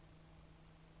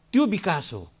 त्यो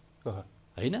विकास हो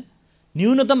हैन?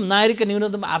 न्यूनतम नागरिकका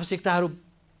न्यूनतम आवश्यकताहरू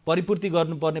परिपूर्ति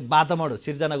गर्नुपर्ने वातावरण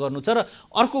सिर्जना गर्नु छ। र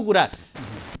अर्को कुरा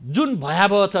जुन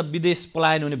भयावह छ, विदेश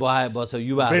पलायन हुने भयावह छ,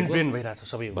 युवाहरू भइरहेछ,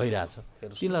 सबै भइरहेछ,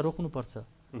 तिनलाई रोक्नुपर्छ।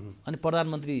 अनि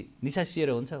प्रधानमन्त्री निसासिएर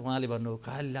हुन्छ, उहाँले भन्नुभयो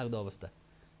खाली लाग्दो अवस्था।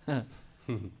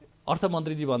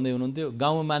 अर्थमन्त्रीजी भन्दै हुनुहुन्थ्यो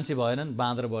गाउँमा मान्छे भएनन्,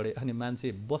 बाँदर बढे। अनि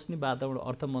मान्छे बस्ने वातावरण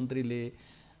अर्थमन्त्रीले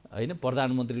हैन,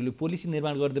 प्रधानमन्त्रीले पोलिसी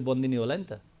निर्माण गर्दै बन्दिने होला नि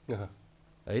त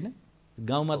हैन?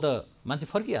 गाउँमा त मान्छे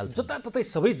फर्किहाल्छ। जताततै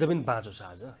सबै जमिन बाँझो छ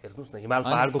आज। हेर्नुस् न, हिमाल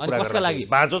पहाडको कुरा कसका लागि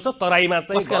बाँझो छ, तराईमा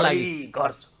चाहिँ कसका लागि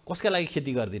घर छ। कसका लागि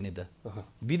खेती गरिदिने त?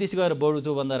 विदेश गएर बढु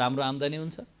त्यो भन्दा राम्रो आम्दानी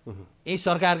हुन्छ। यही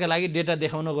सरकारका लागि डेटा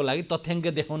देखाउनको लागि, तथ्याङ्क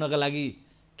देखाउनका लागि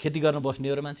खेती गर्न बस्ने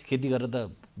हो र मान्छे खेती गरेर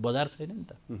त बजार छैन नि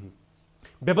त।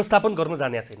 व्यवस्थापन गर्न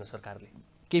जाने छैन सरकारले,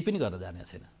 केही पनि गर्न जाने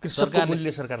छैन।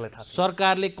 सरकारले थाहा छ।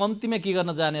 सरकारले कम्तीमा के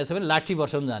गर्न जाने छ भने लाठी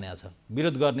वर्षाउन जाने छ।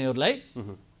 विरोध गर्नेहरूलाई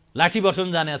लाठी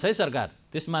वर्षाउन जाने छ है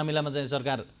सरकार। त्यस मामिलामा चाहिँ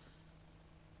सरकार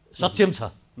सक्षम छ।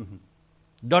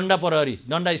 डन्डा प्रहरी,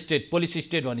 डन्डा स्टेट, पुलिस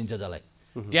स्टेट भनिन्छ जसलाई।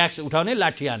 ट्याक्स उठाउने,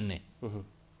 लाठी हान्ने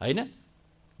हैन?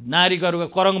 नागरिकहरूको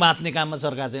करङ मात्ने काममा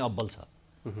सरकार चाहिँ अब्बल छ।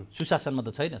 सुशासनमा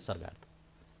त छैन सरकार त।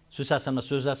 सुशासनमा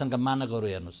सुशासनका मानकहरू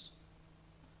हेर्नुहोस्।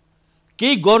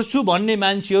 केही गर्छु भन्ने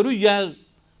मान्छेहरू यहाँ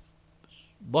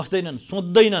बस्दैनन्,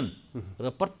 सोध्दैनन्। र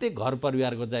प्रत्येक घर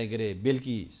परिवारको चाहिँ के अरे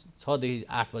बेलुकी 6 देखि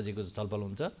 8 बजेको छलफल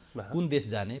हुन्छ। कुन देश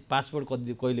जाने, पासपोर्ट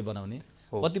कहिले बनाउने,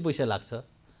 कति पैसा लाग्छ।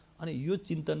 अनि यो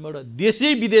चिन्तनबाट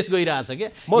देशै विदेश गइरहेछ क्या।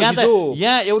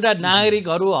 यहाँ एउटा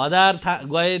नागरिकहरू 1000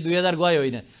 गए, 2000 गए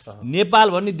होइन, नेपाल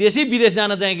भन्ने देशै विदेश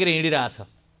जान चाहिँ के अरे हिँडिरहेछ।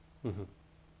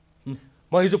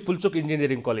 म हिजो पुल्चोक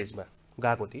इन्जिनियरिङ कलेजमा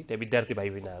गएको थिएँ। त्यहाँ विद्यार्थी भाइ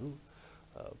बहिनीहरू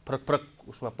फरक फरक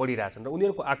उसमा पढिरहेछन् र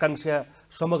उनीहरूको आकाङ्क्षा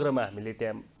समग्रमा हामीले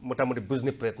त्यहाँ मोटामोटी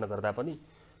बुझ्ने प्रयत्न गर्दा पनि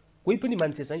कोही पनि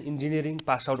मान्छे चाहिँ इन्जिनियरिङ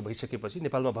पास आउट भइसकेपछि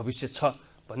नेपालमा भविष्य छ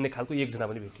भन्ने खालको एकजना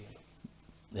पनि भेटिएन।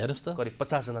 हेर्नुहोस् त, करिब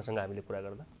 50 जनासँग हामीले कुरा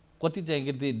गर्दा कति चाहिँ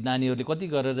के नानीहरूले कति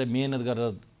गरेर चाहिँ मेहनत गरेर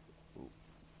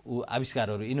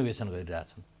आविष्कारहरू इनोभेसन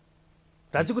गरिरहेछन्।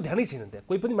 राज्यको ध्यानै छैन त्यहाँ,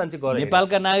 कोही पनि मान्छे गरे।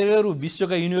 नेपालका नागरिकहरू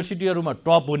विश्वका युनिभर्सिटीहरूमा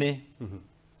टप हुने,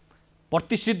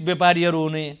 प्रतिष्ठित व्यापारीहरू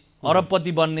हुने,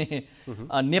 अरबपति बन्ने।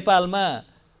 नेपालमा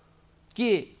के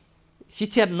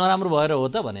शिक्षा नराम्रो भएर हो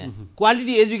त भने?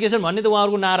 क्वालिटी एजुकेसन भन्ने त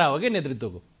उहाँहरूको नारा हो क्या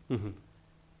नेतृत्वको।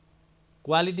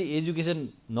 क्वालिटी एजुकेसन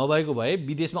नभएको भए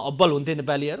विदेशमा अब्बल हुन्थे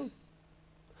नेपालीहरू।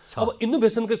 अब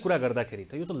इनोभेसनकै कुरा गर्दाखेरि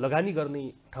त यो त लगानी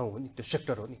गर्ने ठाउँ हो नि, त्यो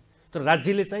सेक्टर हो नि। तर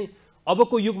राज्यले चाहिँ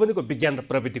अबको युग भनेको विज्ञान र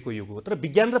प्रविधिको युग हो, तर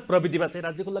विज्ञान र प्रविधिमा चाहिँ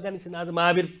राज्यको लगानी छैन। आज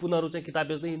महावीर पुनहरू चाहिँ किताब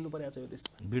बेच्दै हिँड्नु परेको छ यो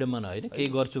देशमा। विडम्बना होइन, केही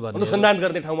गर्छु भने अनुसन्धान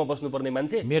गर्ने ठाउँमा बस्नुपर्ने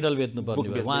मान्छे मेडल बेच्नु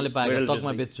पर्ने, उहाँले पाएको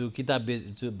तकमा बेच्छु, किताब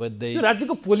बेच्छु बेच्दै। यो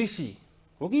राज्यको पोलिसी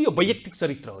हो कि यो वैयक्तिक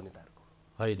चरित्र हो नेताहरूको?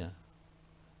 होइन,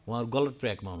 उहाँहरू गलत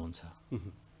ट्र्याकमा हुनुहुन्छ।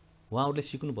 उहाँहरूले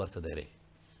सिक्नुपर्छ धेरै।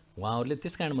 उहाँहरूले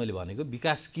त्यस कारण मैले भनेको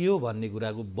विकास के हो भन्ने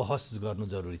कुराको बहस गर्नु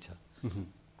जरुरी छ।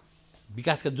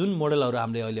 विकासका जुन मोडलहरू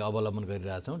हामीले अहिले अवलम्बन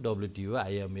गरिरहेछौँ, WTO,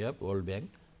 IMF, world bank,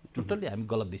 totally हामी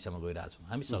गलत दिशामा गइरहेछौँ।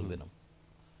 हामी सक्दैनौँ।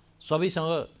 सबैसँग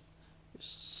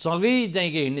सँगै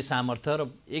चाहिँ के हिँड्ने सामर्थ्य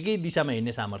र एकै दिशामा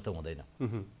हिँड्ने सामर्थ्य हुँदैन।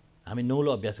 हामी नौलो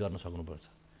अभ्यास गर्न सक्नुपर्छ।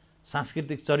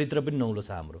 सांस्कृतिक चरित्र पनि नौलो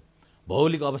छ हाम्रो।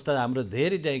 भौगोलिक अवस्था हाम्रो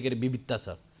धेरै चाहिँ के अरे विविधता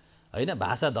छ हैन?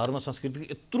 भाषा, धर्म,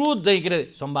 संस्कृतिको यत्रो चाहिँ के अरे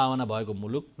सम्भावना भएको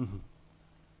मुलुक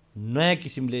नयाँ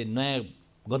किसिमले नयाँ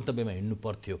गन्तव्यमा हिँड्नु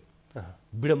पर्थ्यो।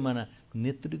 विडम्बना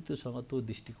नेतृत्वसँग त्यो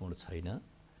दृष्टिकोण छैन।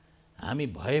 हामी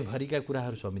भयभरिका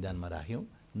कुराहरू संविधानमा राख्यौँ,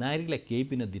 नागरिकलाई केही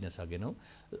पनि दिन सकेनौँ।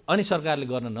 अनि सरकारले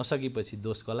गर्न नसकेपछि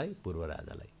दोष कसलाई? पूर्व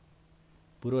राजालाई।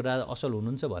 पूर्व राजा असल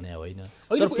हुनुहुन्छ भने होइन,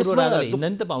 तर अहिलेको पूर्व यसमा राजाले जो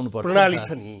हिँड्न त पाउनुपर्छ। प्रणाली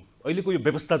छ नि, अहिलेको यो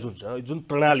व्यवस्था जुन छ, जुन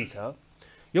प्रणाली छ,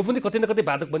 यो पनि कतै न कतै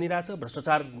बाधक बनिरहेछ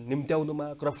भ्रष्टाचार निम्त्याउनुमा,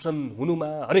 करप्सन हुनुमा,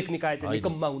 हरेक निकाय चाहिँ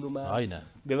निकममा हुनुमा। होइन,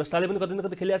 व्यवस्थाले पनि कतै न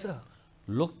कतै खेलिएको छ।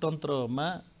 लोकतन्त्रमा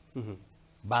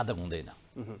बाधक हुँदैन,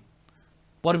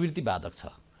 प्रवृत्ति बाधक छ।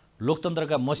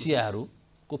 लोकतन्त्रका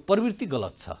मसियाहरूको प्रवृत्ति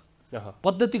गलत छ,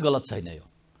 पद्धति गलत छैन। यो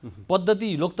पद्धति,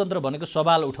 लोकतन्त्र भनेको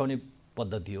सवाल उठाउने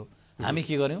पद्धति हो। हामी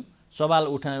के गर्यौँ, सवाल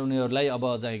उठाउनेहरूलाई अब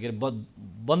चाहिँ के अरे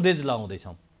बन्देज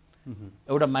लगाउँदैछौँ।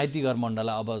 एउटा माइतीघर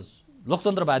मण्डललाई अब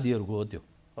लोकतन्त्रवादीहरूको हो, त्यो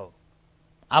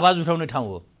आवाज उठाउने ठाउँ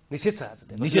हो, निषेध छ।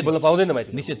 निषेध बोल्न पाउँदैन,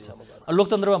 निषेध छ।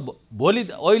 लोकतन्त्रमा भोलि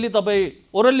अहिले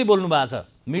तपाईँ ओरल्ली बोल्नु भएको छ,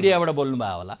 मिडियाबाट बोल्नु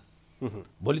भयो होला,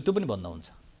 भोलि त्यो पनि बन्द हुन्छ।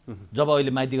 जब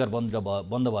अहिले माइतीघर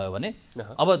बन्द भयो भने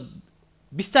अब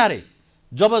बिस्तारै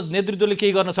जब नेतृत्वले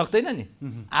केही गर्न सक्दैन नि,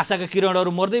 आशाका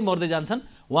किरणहरू मर्दै मर्दै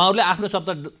जान्छन्, उहाँहरूले आफ्नो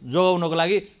सत्ता जोगाउनको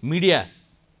लागि मिडिया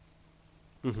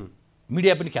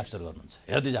पनि क्याप्चर गर्नुहुन्छ।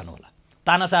 हेर्दै जानु होला।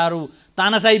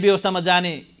 तानाशाही व्यवस्थामा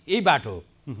जाने यही बाटो हो,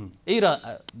 यही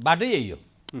बाटो यही हो।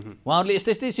 उहाँहरूले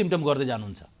यस्तै यस्तै सिम्टम गर्दै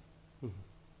जानुहुन्छ।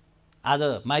 आज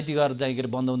माइतीघर चाहिँ के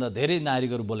अरे बन्द हुँदा धेरै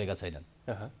नागरिकहरू बोलेका छैनन्।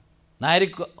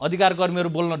 नागरिक अधिकार कर्मीहरू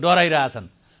बोल्न डराइरहेछन्।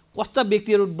 कस्ता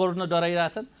व्यक्तिहरू बोल्न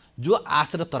डराइरहेछन्? जो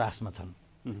आश र तरासमा छन्।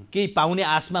 केही पाउने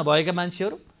आशमा भएका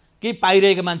मान्छेहरू, केही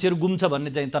पाइरहेका मान्छेहरू गुम्छ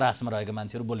भन्ने चाहिँ तरासमा रहेका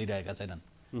मान्छेहरू बोलिरहेका छैनन्।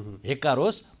 हेक्का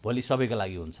रोस भोलि सबैका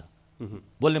लागि हुन्छ।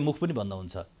 बोल्ने मुख पनि बन्द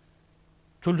हुन्छ।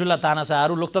 ठुल्ठुला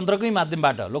तानाशाहहरू लोकतन्त्रकै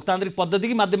माध्यमबाट, लोकतान्त्रिक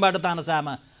पद्धतिकै माध्यमबाट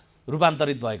तानाशाहमा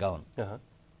रूपान्तरित भएका हुन्।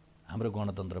 हाम्रो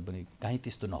गणतन्त्र पनि कहीँ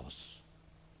त्यस्तो नहोस्।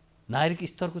 नागरिक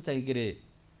स्तरको चाहिँ के अरे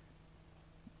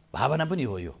भावना पनि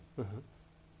हो यो।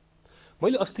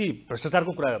 मैले अस्ति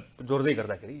भ्रष्टाचारको कुरा जोड्दै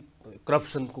गर्दाखेरि,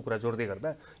 करप्सनको कुरा जोड्दै गर्दा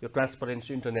यो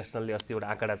ट्रान्सपरेन्सी इन्टरनेसनलले अस्ति एउटा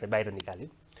आँकडा चाहिँ बाहिर निकाल्यो।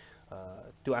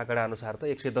 त्यो आँकडा अनुसार त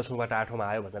 110बाट 8मा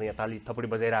आयो भनेर यहाँ ताली थपडी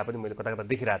बजाइरहेको पनि मैले कता कता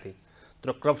देखिरहेको थिएँ।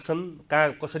 तर करप्सन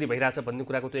कहाँ कसरी भइरहेछ भन्ने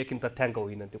कुराको त्यो यकिन तथ्याङ्क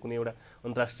होइन। त्यो कुनै एउटा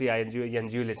अन्तर्राष्ट्रिय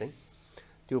एनजिओले चाहिँ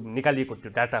त्यो निकालिएको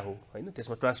त्यो डाटा हो होइन।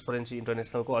 त्यसमा ट्रान्सपरेन्सी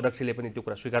इन्टरनेसनलको अध्यक्षले पनि त्यो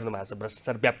कुरा स्वीकार्नु भएको छ,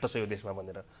 भ्रष्टाचार व्याप्त छ यो देशमा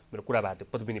भनेर मेरो कुरा भएको थियो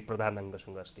पद्मिनी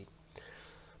प्रधानाङ्गसँग अस्ति।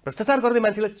 भ्रष्टाचार गर्ने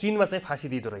मान्छेलाई चीनमा चाहिँ फाँसी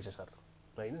दिँदो रहेछ सर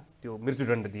होइन, त्यो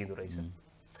मृत्युदण्ड दिँदो रहेछ।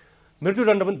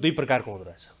 मृत्युदण्ड पनि दुई प्रकारको हुँदो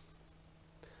रहेछ,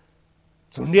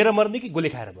 झुन्डिएर मर्ने कि गोली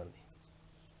खाएर मर्ने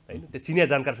होइन। त्यो चिनिया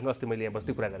जानकारसँग अस्ति मैले यहाँ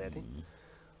बस्दै कुरा गरेको थिएँ।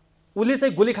 उसले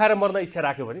चाहिँ गोली खाएर मर्न इच्छा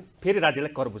राख्यो भने फेरि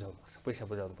राज्यलाई कर बुझाउनुपर्छ, पैसा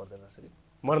बुझाउनु पर्दैन रहेछ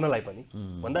मर्नलाई पनि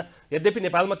भन्दा। यद्यपि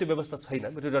नेपालमा त्यो व्यवस्था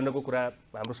छैन, मृत्युदण्डको कुरा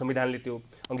हाम्रो संविधानले त्यो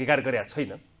अङ्गीकार गरेका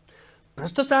छैन।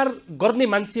 भ्रष्टाचार गर्ने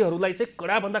मान्छेहरूलाई चाहिँ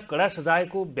कडाभन्दा कडा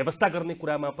सजायको व्यवस्था गर्ने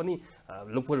कुरामा पनि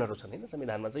लुपहोलहरू छन् होइन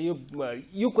संविधानमा चाहिँ।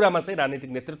 यो कुरामा चाहिँ राजनीतिक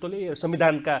नेतृत्वले,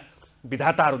 संविधानका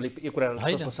विधाताहरूले यो कुरा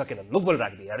सोच्न सकेनन्, लुपहोल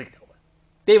राखिदिए हरेक ठाउँमा।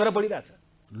 त्यही भएर बढिरहेछ।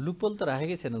 लुपहोल त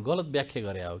राखेकै छैन, गलत व्याख्या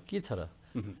गरे हो। के छ र,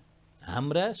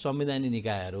 हाम्रा संवैधानिक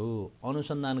निकायहरू,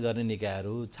 अनुसन्धान गर्ने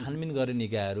निकायहरू, छानबिन गर्ने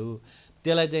निकायहरू,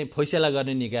 त्यसलाई चाहिँ फैसला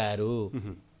गर्ने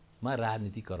निकायहरूमा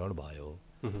राजनीतिकरण भयो।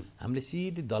 हामीले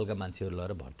सिधै दलका मान्छेहरू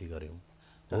लगेर भर्ती गऱ्यौँ।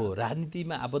 हो,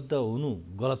 राजनीतिमा आबद्ध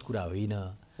हुनु गलत कुरा होइन,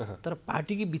 तर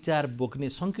पार्टीकै विचार बोक्ने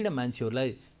संकीर्ण मान्छेहरूलाई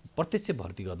प्रत्यक्ष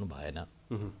भर्ती गर्नु भएन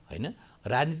होइन।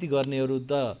 राजनीति गर्नेहरू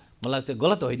त मलाई लाग्छ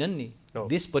गलत होइनन् नि,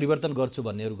 देश परिवर्तन गर्छु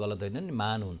भन्नेहरू गलत होइनन् नि,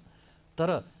 महान हुन्। तर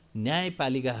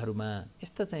न्यायपालिकाहरूमा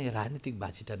यस्ता चाहिँ राजनीतिक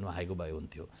बाछिटा नआएको भए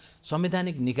हुन्थ्यो।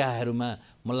 संवैधानिक निकायहरूमा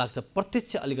मलाई लाग्छ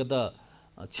प्रत्यक्ष अलिकता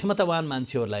क्षमतावान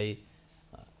मान्छेहरूलाई,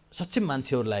 सक्षम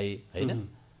मान्छेहरूलाई होइन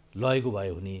लगेको भए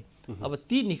हुने। अब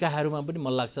ती निकायहरूमा पनि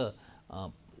मलाई लाग्छ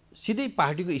सिधै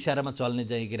पार्टीको इसारामा चल्ने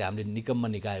चाहिँ के अरे हामीले निकममा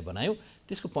निकाय बनायौँ,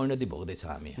 त्यसको परिणति भोग्दैछौँ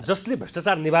हामी। जसले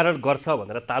भ्रष्टाचार निवारण गर्छ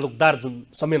भनेर तालुकदार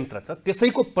जुन संयन्त्र छ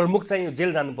त्यसैको प्रमुख चाहिँ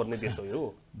जेल जानुपर्ने देश हो यो।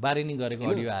 बार्गेनिङ गरेको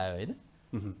अडियो आयो होइन,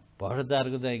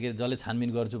 भ्रष्टाचारको चाहिँ के जसले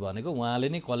छानबिन गर्छु भनेको उहाँले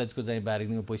नै कलेजको चाहिँ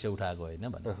बार्गेनिङको पैसा उठाएको होइन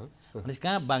भने भनेपछि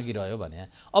कहाँ बाँकी रह्यो भने।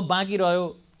 अब बाँकी रह्यो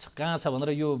कहाँ छ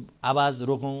भनेर यो आवाज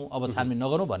रोकौँ, अब छानबिन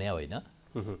नगरौँ भने होइन।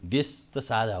 देश त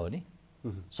साझा हो नि,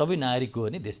 सबै नागरिकको हो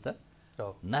नि देश त।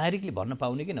 नागरिकले भन्न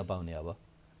पाउने कि नपाउने, अब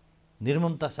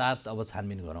निर्ममता साथ अब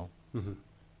छानबिन गरौँ।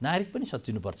 नागरिक पनि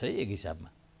सच्चिनुपर्छ है एक हिसाबमा।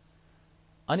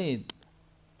 अनि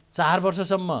 4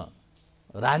 वर्षसम्म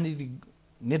राजनीतिक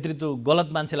नेतृत्व गलत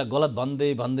मान्छेलाई गलत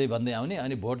भन्दै भन्दै भन्दै आउने,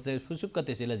 अनि भोट चाहिँ फुसुक्क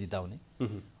त्यसैलाई जिताउने।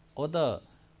 अब त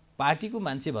पार्टीको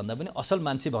मान्छे भन्दा पनि असल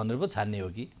मान्छे भनेर पो छान्ने हो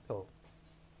कि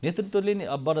नेतृत्वले नि।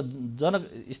 अब जन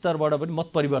स्तरबाट पनि मत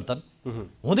परिवर्तन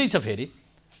हुँदैछ, फेरि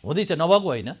हुँदैछ, नभएको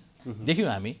होइन। देख्यौँ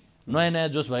हामी नयाँ नयाँ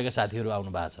जोस भएका साथीहरू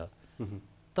आउनु भएको छ,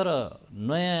 तर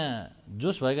नयाँ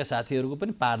जोस भएका साथीहरूको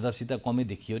पनि पारदर्शिता कमै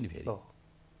देखियो नि। फेरि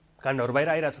काण्डहरू बाहिर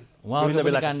आइरहेछन्, उहाँहरूको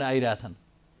पनि काण्ड आइरहेछन्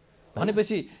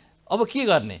भनेपछि अब के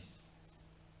गर्ने?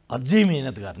 अझै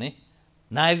मेहनत गर्ने,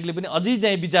 नागरिकले पनि अझै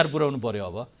चाहिँ विचार पुर्याउनु पर्यो।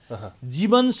 अब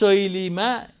जीवनशैलीमा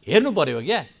हेर्नु पर्यो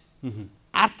क्या,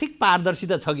 आर्थिक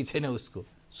पारदर्शिता छ कि छैन, उसको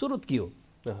स्रोत के हो,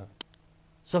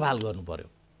 सवाल गर्नु पर्यो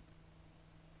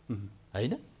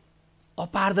होइन।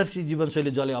 अपारदर्शी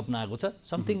जीवनशैली जसले अप्नाएको छ,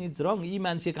 समथिङ इज रङ, यी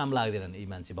मान्छे काम लाग्दैनन्, यी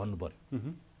मान्छे भन्नु पर्यो।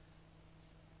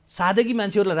 साधकी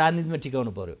मान्छेहरूलाई राजनीतिमा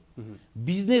टिकाउनु पर्यो।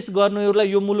 बिजनेस गर्नेहरूलाई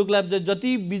यो मुलुकलाई जति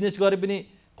बिजनेस गरे पनि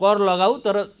कर लगाऊ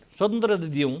तर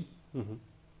स्वतन्त्रता दियौँ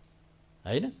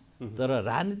होइन। तर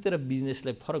राजनीति र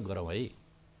बिजनेसलाई फरक गरौँ है।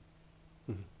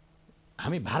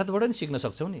 हामी भारतबाट नि सिक्न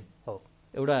सक्छौँ नि।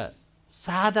 एउटा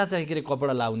सादा चाहिँ के अरे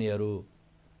कपडा लाउनेहरू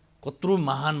कत्रो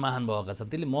महान महान भएका छन्,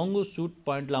 त्यसले महँगो सुट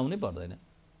प्यान्ट लाउनै पर्दैन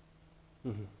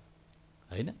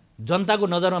होइन। जनताको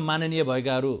नजरमा माननीय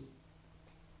भएकाहरूलाई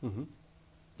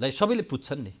सबैले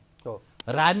पुज्छन् नि।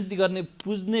 राजनीति गर्ने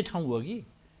पुज्ने ठाउँ हो कि,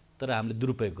 तर हामीले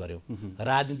दुरुपयोग गऱ्यौँ,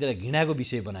 राजनीतिलाई घृणाको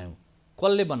विषय बनायौँ।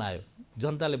 कसले बनायो?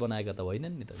 जनताले बनाएका त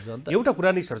होइनन् नि त। जनता एउटा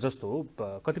कुरा नि सर, जस्तो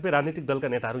कतिपय राजनीतिक दलका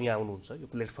नेताहरू यहाँ आउनुहुन्छ यो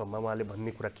प्लेटफर्ममा, उहाँले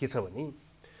भन्ने कुरा के छ भने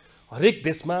हरेक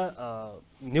देशमा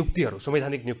नियुक्तिहरू,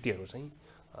 संवैधानिक नियुक्तिहरू चाहिँ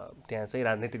त्यहाँ चाहिँ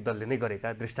राजनीतिक दलले नै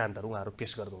गरेका दृष्टान्तहरू उहाँहरू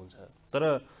पेश गर्नुहुन्छ। तर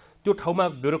त्यो ठाउँमा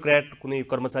ब्युरोक्रेट कुनै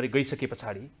कर्मचारी गइसके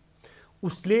पछाडि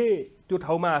उसले त्यो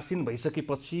ठाउँमा आसीन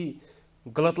भइसकेपछि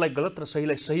गलतलाई गलत र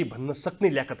सहीलाई सही भन्न सक्ने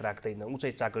ल्याकत राख्दैन, ऊ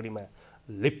चाहिँ चाकडीमा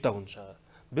लिप्त हुन्छ।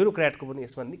 ब्युरोक्रेटको पनि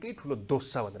यसमा निकै ठुलो दोष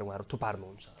छ भनेर उहाँहरू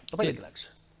थुपार्नुहुन्छ। तपाईँलाई के लाग्छ?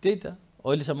 त्यही त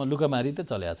अहिलेसम्म लुकामारी त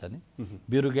चलेको छ नि।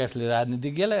 ब्युरोक्रेटले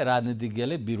राजनीतिज्ञलाई,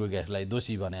 राजनीतिज्ञले ब्युरोक्रेटलाई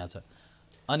दोषी बनाएको छ।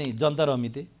 अनि जनता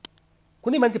रमिते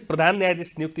कुनै मान्छे प्रधान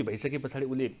न्यायाधीश नियुक्ति भइसके पछाडि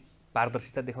उसले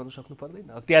पारदर्शिता देखाउन सक्नु पर्दैन।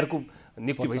 अख्तियारको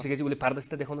नियुक्ति भइसकेपछि उसले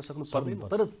पारदर्शिता देखाउन सक्नु पर्दैन।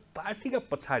 तर पार्टीका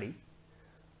पछाडि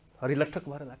हरिलट्ठक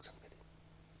भएर लाग्छन्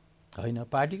होइन।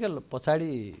 पार्टीका पछाडि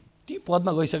ती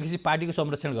पदमा गइसकेपछि पार्टीको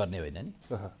संरक्षण गर्ने होइन नि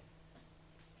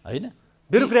होइन।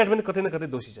 ब्युरोक्रेट पनि कतै न कतै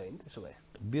दोषी छ होइन। त्यसो भए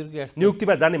ब्युरोक्रेट्स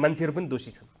नियुक्तिमा जाने मान्छेहरू पनि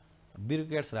दोषी छन्।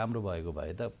 ब्युरोक्रेट्स राम्रो भएको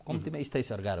भए त कम्तीमा स्थायी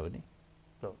सरकार हो नि।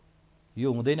 यो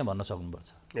हुँदैन भन्न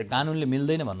सक्नुपर्छ, कानुनले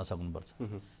मिल्दैन भन्न सक्नुपर्छ।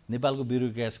 नेपालको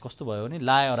ब्युरोक्रेट्स कस्तो भयो भने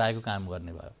लाए हराएको काम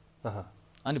गर्ने भयो।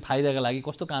 अनि फाइदाका लागि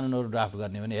कस्तो कानुनहरू ड्राफ्ट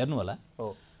गर्ने भने हेर्नु होला,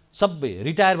 सबै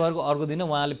रिटायर भएको अर्को दिन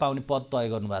उहाँले पाउने पद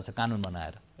तय गर्नुभएको छ कानुन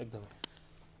बनाएर। एकदम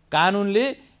कानुनले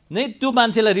नै त्यो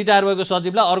मान्छेलाई रिटायर भएको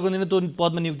सचिवलाई अर्को दिन त्यो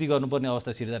पदमा नियुक्ति गर्नुपर्ने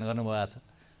अवस्था सिर्जना गर्नुभएको छ।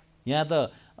 यहाँ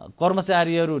त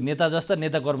कर्मचारीहरू नेता जस्ता,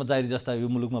 नेता कर्मचारी जस्ता यो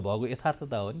मुलुकमा भएको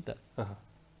यथार्थता हो नि त।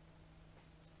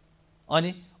 अनि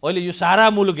अहिले यो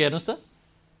सारा मुलुक हेर्नुहोस् त,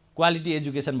 क्वालिटी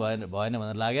एजुकेसन भएन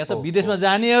भनेर लागेको छ। विदेशमा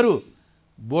जानेहरू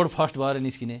बोर्ड फर्स्ट भएर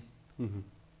निस्किने,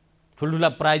 ठुल्ठुला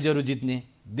प्राइजहरू जित्ने,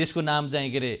 देशको नाम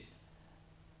चाहिँ के अरे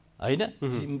होइन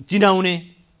चिनाउने।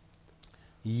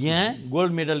 यहाँ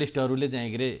गोल्ड मेडलिस्टहरूले चाहिँ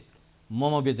के अरे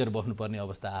मोमो बेचेर बस्नुपर्ने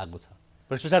अवस्था आएको छ।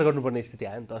 भ्रष्टाचार गर्नुपर्ने स्थिति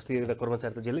आयो नि त। अस्ति एउटा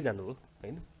कर्मचारी त जेलै जानु हो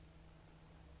होइन।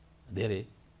 धेरै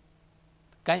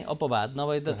काहीँ अपवाद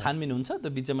नभए त छानबिन हुन्छ, त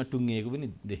बिचमा टुङ्गिएको पनि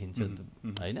देखिन्छ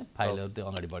होइन। फाइलहरू त्यो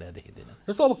अगाडि बढेको देखिँदैन।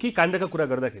 जस्तो अब केही काण्डका कुरा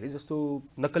गर्दाखेरि, जस्तो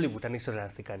नक्कली भुटानी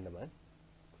शरणार्थी काण्डमा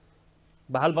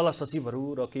बालबाला सचिवहरू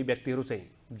र केही व्यक्तिहरू चाहिँ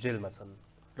जेलमा छन्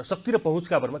र शक्ति र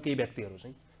पहुँचका भरमा केही व्यक्तिहरू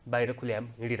चाहिँ बाहिर खुल्याम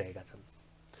हिँडिरहेका छन्।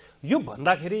 यो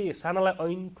भन्दाखेरि सानालाई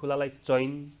ऐन ठुलालाई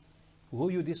चैन हो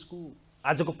यो देशको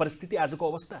आजको परिस्थिति, आजको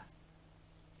अवस्था।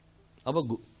 अब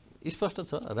स्पष्ट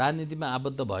छ, राजनीतिमा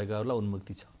आबद्ध भएकाहरूलाई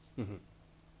उन्मुक्ति छ,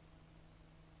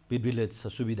 प्रिभिलेज छ,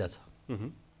 सुविधा छ।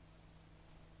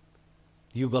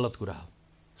 यो गलत कुरा हो।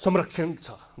 संरक्षण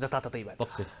छ जताततैबाट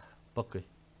पक्कै पक्कै।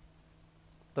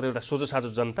 तर एउटा सोझो साझो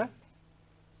जनता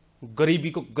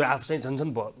गरिबीको ग्राफ चाहिँ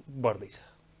झन्झन बढ्दैछ।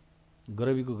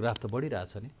 गरिबीको ग्राफ त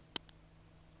बढिरहेछ नि।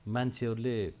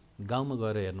 मान्छेहरूले गाउँमा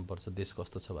गएर हेर्नुपर्छ देश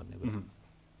कस्तो छ भन्ने कुरा।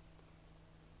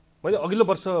 मैले अघिल्लो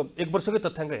वर्ष, एक वर्षकै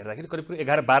तथ्याङ्क हेर्दाखेरि करिब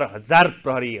 11-12 हजार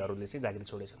प्रहरीहरूले चाहिँ जागिर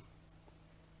छोडेछन्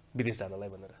विदेश जानलाई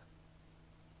भनेर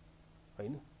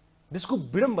होइन। देशको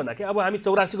विडम्बना के। अब हामी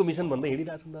 84 को मिसन भन्दै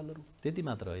हिँडिरहेछौँ दलहरू। त्यति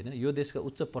मात्र होइन, यो देशका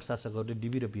उच्च प्रशासकहरूले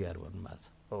डिबी र पिआर भन्नुभएको छ।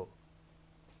 हो,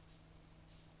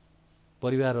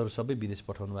 परिवारहरू सबै विदेश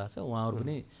पठाउनु भएको छ। उहाँहरू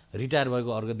पनि रिटायर भएको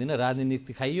अर्को दिन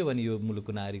राजनीति खाइयो भने यो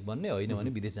मुलुकको नागरिक बन्ने, होइन भने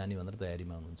विदेश जाने भनेर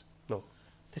तयारीमा हुनुहुन्छ।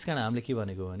 त्यस कारण हामीले के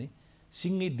भनेको भने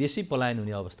सिङ्गै देशै पलायन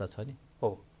हुने अवस्था छ नि। हो,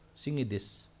 सिङ्गै देश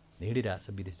हिँडिरहेछ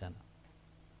विदेश जान।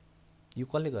 यो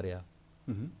कसले गरे?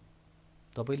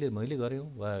 तपाईँले, मैले गऱ्यौँ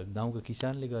वा गाउँको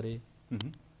किसानले गरे,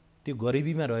 त्यो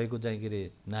गरिबीमा रहेको चाहिँ के अरे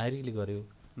नागरिकले गर्यो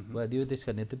वा यो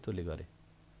देशका नेतृत्वले गरे।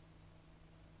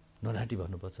 ननाटी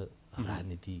भन्नुपर्छ।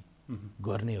 राजनीति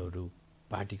गर्नेहरू,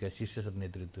 पार्टीका शीर्ष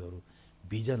नेतृत्वहरू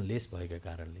भिजनलेस भएका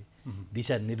कारणले,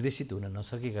 दिशा निर्देशित हुन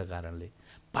नसकेका कारणले,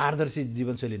 पारदर्शी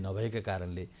जीवनशैली नभएका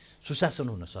कारणले सुशासन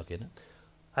हुन सकेन।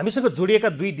 हामीसँग जोडिएका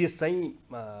दुई देश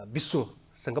चाहिँ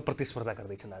विश्वसँग प्रतिस्पर्धा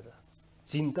गर्दैछन् आज।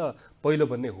 चीन त पहिलो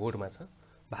भन्ने होडमा छ।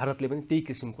 भारतले पनि त्यही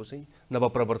किसिमको चाहिँ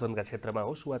नवप्रवर्तनका क्षेत्रमा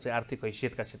होस् वा चाहिँ आर्थिक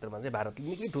हैसियतका क्षेत्रमा चाहिँ भारतले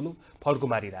निकै ठुलो फड्को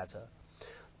मारिरहेछ।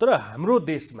 तर हाम्रो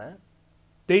देशमा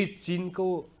त्यही चीनको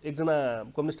एकजना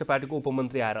कम्युनिस्ट पार्टीको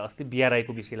उपमन्त्री आएर अस्ति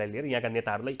बिआरआईको विषयलाई लिएर यहाँका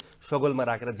नेताहरूलाई सगोलमा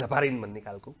राखेर झपारिन् भन्ने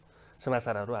खालको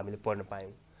समाचारहरू हामीले पढ्न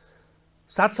पायौँ।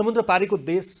 7 समुद्र पारीको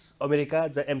देश अमेरिका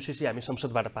जहाँ एमसिसी हामी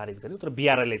संसदबाट पारित गऱ्यौँ, तर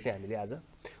बिआरआईले चाहिँ हामीले आज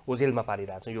ओझेलमा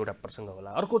पारिरहेछौँ। एउटा प्रसङ्ग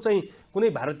होला। अर्को चाहिँ कुनै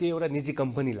भारतीय एउटा निजी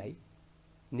कम्पनीलाई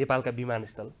नेपालका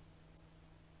विमानस्थल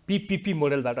पिपिपी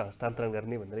मोडलबाट हस्तान्तरण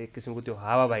गर्ने भनेर एक किसिमको त्यो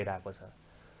हावा भइरहेको छ।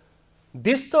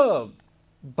 देश त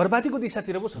बर्बादीको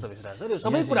दिशातिर पो छ त बेसरा सर। यो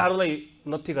सबै कुराहरूलाई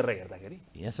नथी गरेर हेर्दाखेरि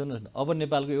यहाँ सुन्नुहोस् न, अब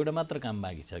नेपालको एउटा मात्र काम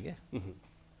बाँकी छ क्या,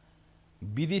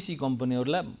 विदेशी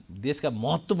कम्पनीहरूलाई देशका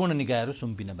महत्त्वपूर्ण निकायहरू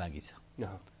सुम्पिन बाँकी छ।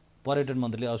 पर्यटन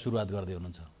मन्त्रीले अब सुरुवात गर्दै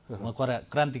हुनुहुन्छ, उहाँ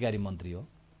क्रान्तिकारी मन्त्री हो।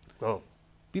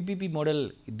 पिपिपी मोडल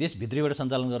देशभित्रैबाट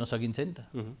सञ्चालन गर्न सकिन्छ नि त,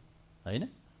 होइन?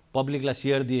 पब्लिकलाई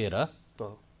सेयर दिएर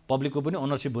पब्लिकको पनि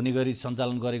ओनरसिप हुने गरी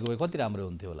सञ्चालन गरेको भए कति राम्रो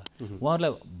हुन्थ्यो होला।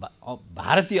 उहाँहरूलाई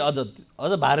भारतीय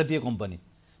अझ भारतीय कम्पनी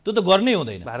त्यो त गर्नै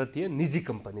हुँदैन। भारतीय निजी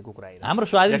कम्पनीको कुरा हाम्रो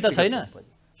स्वाधीनता छैन,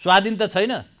 स्वाधीनता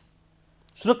छैन,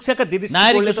 सुरक्षाका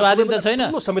नागरिकको स्वाधीनता छैन।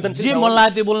 जे मन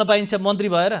लाग्यो त्यो बोल्न पाइन्छ मन्त्री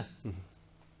भएर।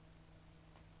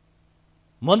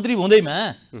 मन्त्री हुँदैमा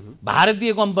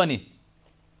भारतीय कम्पनी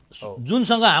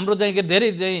जुनसँग हाम्रो चाहिँ के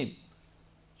धेरै चाहिँ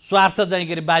स्वार्थ चाहिँ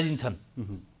के अरे बाजिन्छन्,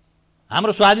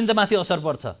 हाम्रो स्वाधीनतामाथि असर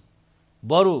पर्छ।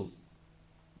 बरु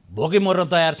भोकै मर्न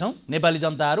तयार छौँ नेपाली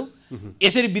जनताहरू।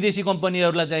 यसरी विदेशी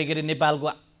कम्पनीहरूलाई चाहिँ के अरे नेपालको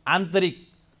आन्तरिक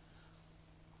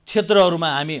क्षेत्रहरूमा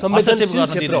हामी हस्तक्षेप गर्न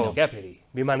दिँदैनौँ। क्या फेरि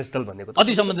विमानस्थल भनेको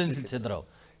अति संवेदनशील क्षेत्र हो।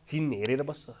 चीन हेरेर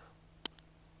बस्छ,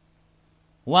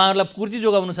 उहाँहरूलाई कुर्ची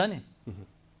जोगाउनु छ नि।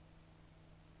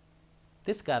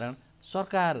 त्यसकारण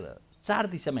सरकार 4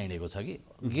 दिशामा हिँडेको छ कि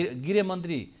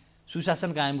गृहमन्त्री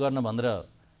सुशासन कायम गर्न भनेर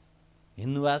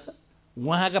हिँड्नु भएको छ।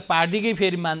 उहाँका पार्टीकै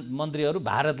फेरि मन्त्रीहरू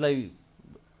भारतलाई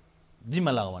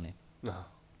जिम्मा लगाउने।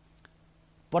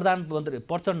 प्रधानमन्त्री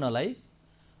प्रचण्डलाई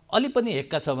अलि पनि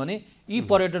हेक्का छ भने यी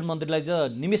पर्यटन मन्त्रीलाई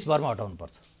त निमेषभरमा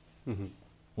हटाउनुपर्छ।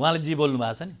 उहाँले जे बोल्नु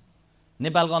भएको छ नि,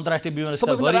 नेपालको अन्तर्राष्ट्रिय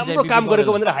विमानस्थल काम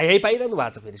गरेको भनेर हाई पाइरहनु भएको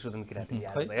छ। फेरि सुदन किराती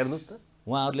हेर्नुहोस् त,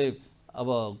 उहाँहरूले अब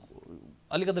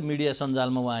अलिकति मिडिया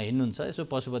सञ्जालमा उहाँ हिँड्नुहुन्छ, यसो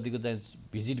पशुपतिको चाहिँ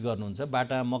भिजिट गर्नुहुन्छ,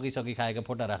 बाटामा मकैसकी खाएका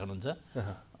फोटा राख्नुहुन्छ,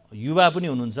 युवा पनि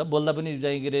हुनुहुन्छ, बोल्दा पनि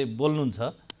चाहिँ के अरे बोल्नुहुन्छ।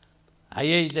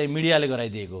 यही चाहिँ मिडियाले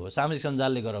गराइदिएको हो, सामाजिक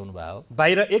सञ्जालले गराउनु भएको हो।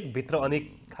 बाहिर एक भित्र अनेक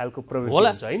खालको प्रवृत्ति होला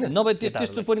हुन्छ हैन? नभए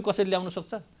त्यस्तो पनि कसरी ल्याउन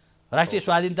सक्छ? राष्ट्रिय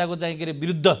स्वाधीनताको चाहिँ के अरे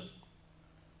विरुद्ध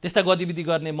त्यस्ता गतिविधि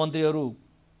गर्ने मन्त्रीहरू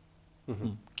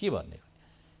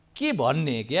के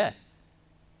भन्ने क्या?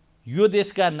 यो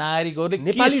देशका नागरिकहरूले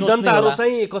नेपाली जनताहरू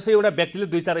चाहिँ कसै एउटा व्यक्तिले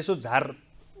 2-4 झार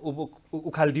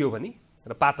उखालिदियो भने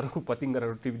र पात्रको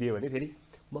पतिङ्गरहरू टिपिदियो भने फेरि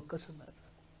मक्क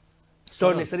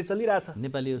स्टर्न यसरी चलिरहेछ।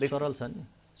 नेपालीहरू सरल छन् नि,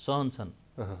 सहन्छन्,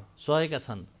 सहेका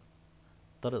छन्,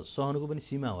 तर सहनुको पनि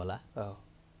सीमा होला।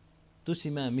 त्यो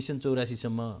सीमा मिसन 84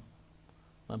 सम्म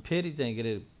फेरि चाहिँ के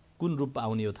अरे कुन रूप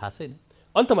आउने हो थाहा छैन।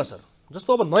 अन्तमा सर जस्तो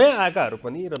अब नयाँ आएकाहरू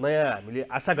पनि र नयाँ हामीले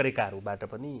आशा गरेकाहरूबाट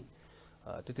पनि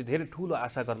त्यति धेरै ठुलो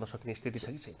आशा गर्न सक्ने स्थिति छ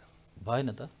कि छैन?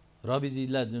 भएन त।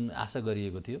 रविजीलाई जुन आशा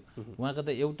गरिएको थियो, उहाँका त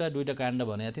एउटा दुईटा काण्ड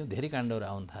भनेको थियो, धेरै काण्डहरू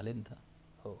आउन थाले नि त।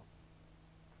 हो,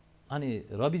 अनि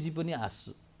रविजी पनि आश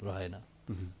रहेन।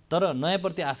 तर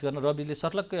नयाँप्रति आश गर्न रविले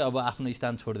सर्लक्कै अब आफ्नो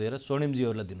स्थान छोडिदिएर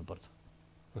स्वर्णिमजीहरूलाई दिनुपर्छ।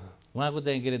 उहाँको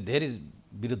चाहिँ के अरे धेरै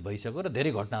विरोध भइसक्यो र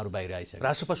धेरै घटनाहरू बाहिर आइसक्यो।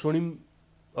 रासोपा स्वर्णिम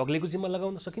अग्लेको जिम्मा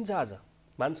लगाउन सकिन्छ आज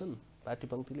मान्छन् पार्टी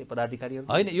पङ्क्तिले, पदाधिकारीहरू?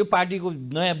 होइन, यो पार्टीको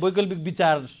नयाँ वैकल्पिक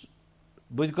विचार,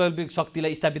 वैकल्पिक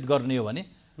शक्तिलाई स्थापित गर्ने हो भने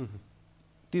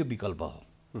त्यो विकल्प हो।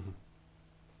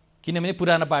 किनभने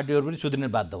पुराना पार्टीहरू पनि सुध्रिन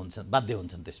बाध्य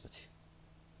हुन्छन् त्यसपछि।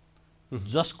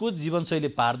 जसको जीवनशैली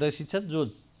पारदर्शी छ, जो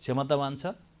क्षमतावान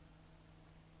छ,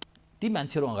 ती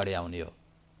मान्छेहरू अगाडि आउने हो।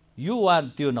 यो वा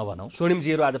त्यो नभनौँ।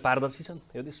 स्वर्णिमजीहरू आज पारदर्शी छन्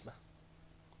यो देशमा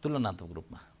तुलनात्मक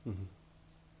रूपमा।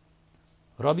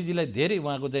 रविजीलाई धेरै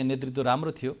उहाँको चाहिँ नेतृत्व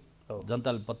राम्रो थियो,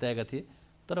 जनताले पत्याएका थिए,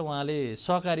 तर उहाँले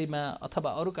सहकारीमा अथवा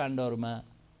अरू काण्डहरूमा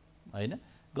होइन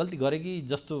गल्ती गरे कि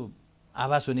जस्तो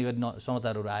आभास हुने गरी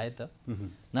समाचारहरू आए त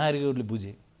नागरिकहरूले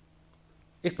बुझे।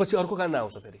 एकपछि अर्को काण्ड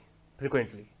आउँछ फेरि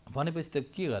फ्रिक्वेन्टली भनेपछि त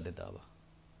के गर्ने त? अब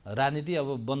राजनीति अब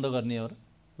बन्द गर्ने हो र?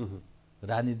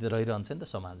 राजनीति रहिरहन्छ नि त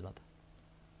समाजमा। त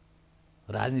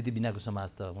राजनीति बिनाको समाज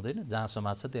त हुँदैन। जहाँ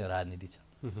समाज छ त्यहाँ राजनीति छ।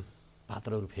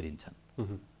 पात्रहरू फेरिन्छन्,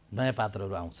 नयाँ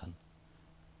पात्रहरू आउँछन्।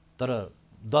 तर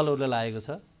दलहरूलाई लागेको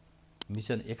छ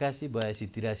मिसन 81, 82,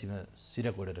 83मा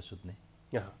सिरा कोडेर सुत्ने,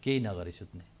 केही नगरी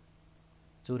सुत्ने।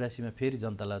 84मा फेरि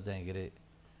जनतालाई चाहिँ के अरे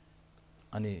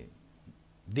अनि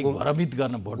दिग्भ्रमित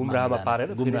गर्न भोट गुमराहमा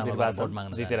पारेर भोट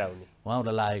माग्न जितेर आउने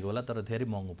उहाँहरूलाई लागेको होला। तर धेरै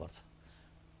महँगो पर्छ।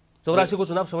 84 को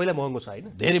चुनाव सबैलाई महँगो छ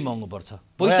हैन? धेरै महँगो पर्छ।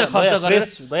 पैसा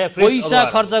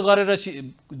खर्च गरेर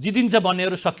जितिन्छ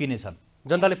भन्नेहरू सकिने छन्।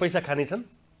 जनताले पैसा खानेछन्,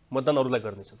 मतदान अरूलाई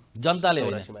गर्नेछन्। जनताले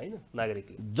हैन,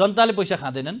 नागरिकले। जनताले पैसा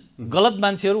खाँदैनन्, गलत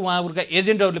मान्छेहरू उहाँहरूका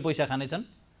एजेन्टहरूले पैसा खानेछन्।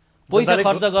 पैसा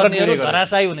खर्च गर्नेहरू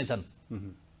धराशायी हुनेछन्।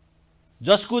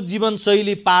 जसको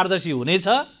जीवनशैली पारदर्शी हुनेछ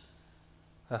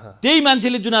त्यही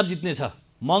मान्छेले चुनाव जित्नेछ।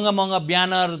 महँगा महँगा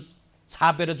ब्यानर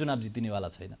छापेर चुनाव जितिनेवाला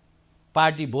छैन,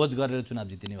 पार्टी भोज गरेर चुनाव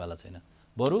जितिनेवाला छैन।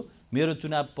 बरु मेरो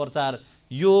चुनाव प्रचार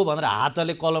यो भनेर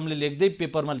हातले कलमले लेख्दै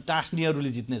पेपरमा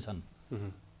टाँस्नेहरूले जित्नेछन्,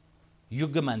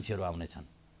 योग्य मान्छेहरू आउनेछन्।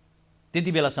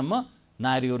 त्यति बेलासम्म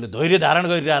नारीहरूले धैर्य धारण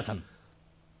गरिरहेछन्।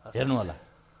 हेर्नु होला।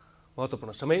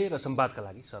 महत्त्वपूर्ण समय र संवादका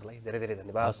लागि सरलाई धेरै धेरै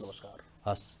धन्यवाद। नमस्कार।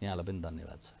 हस्, यहाँलाई पनि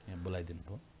धन्यवाद छ, यहाँ बोलाइदिनु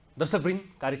भयो। दर्शकवृन्द,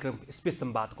 कार्यक्रम स्पेस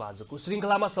संवादको आजको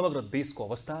श्रृङ्खलामा समग्र देशको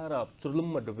अवस्था र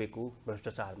चुर्लुममा डुबेको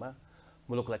भ्रष्टाचारमा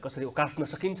मुलुकलाई कसरी उकास्न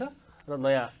सकिन्छ र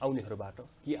नयाँ आउनेहरूबाट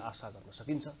के आशा गर्न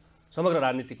सकिन्छ, समग्र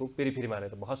राजनीतिको पेरिफेरीमा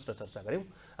रहेर बहस र चर्चा गऱ्यौँ।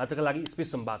 आजका लागि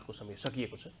स्पेस संवादको समय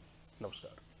सकिएको छ।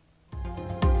 नमस्कार।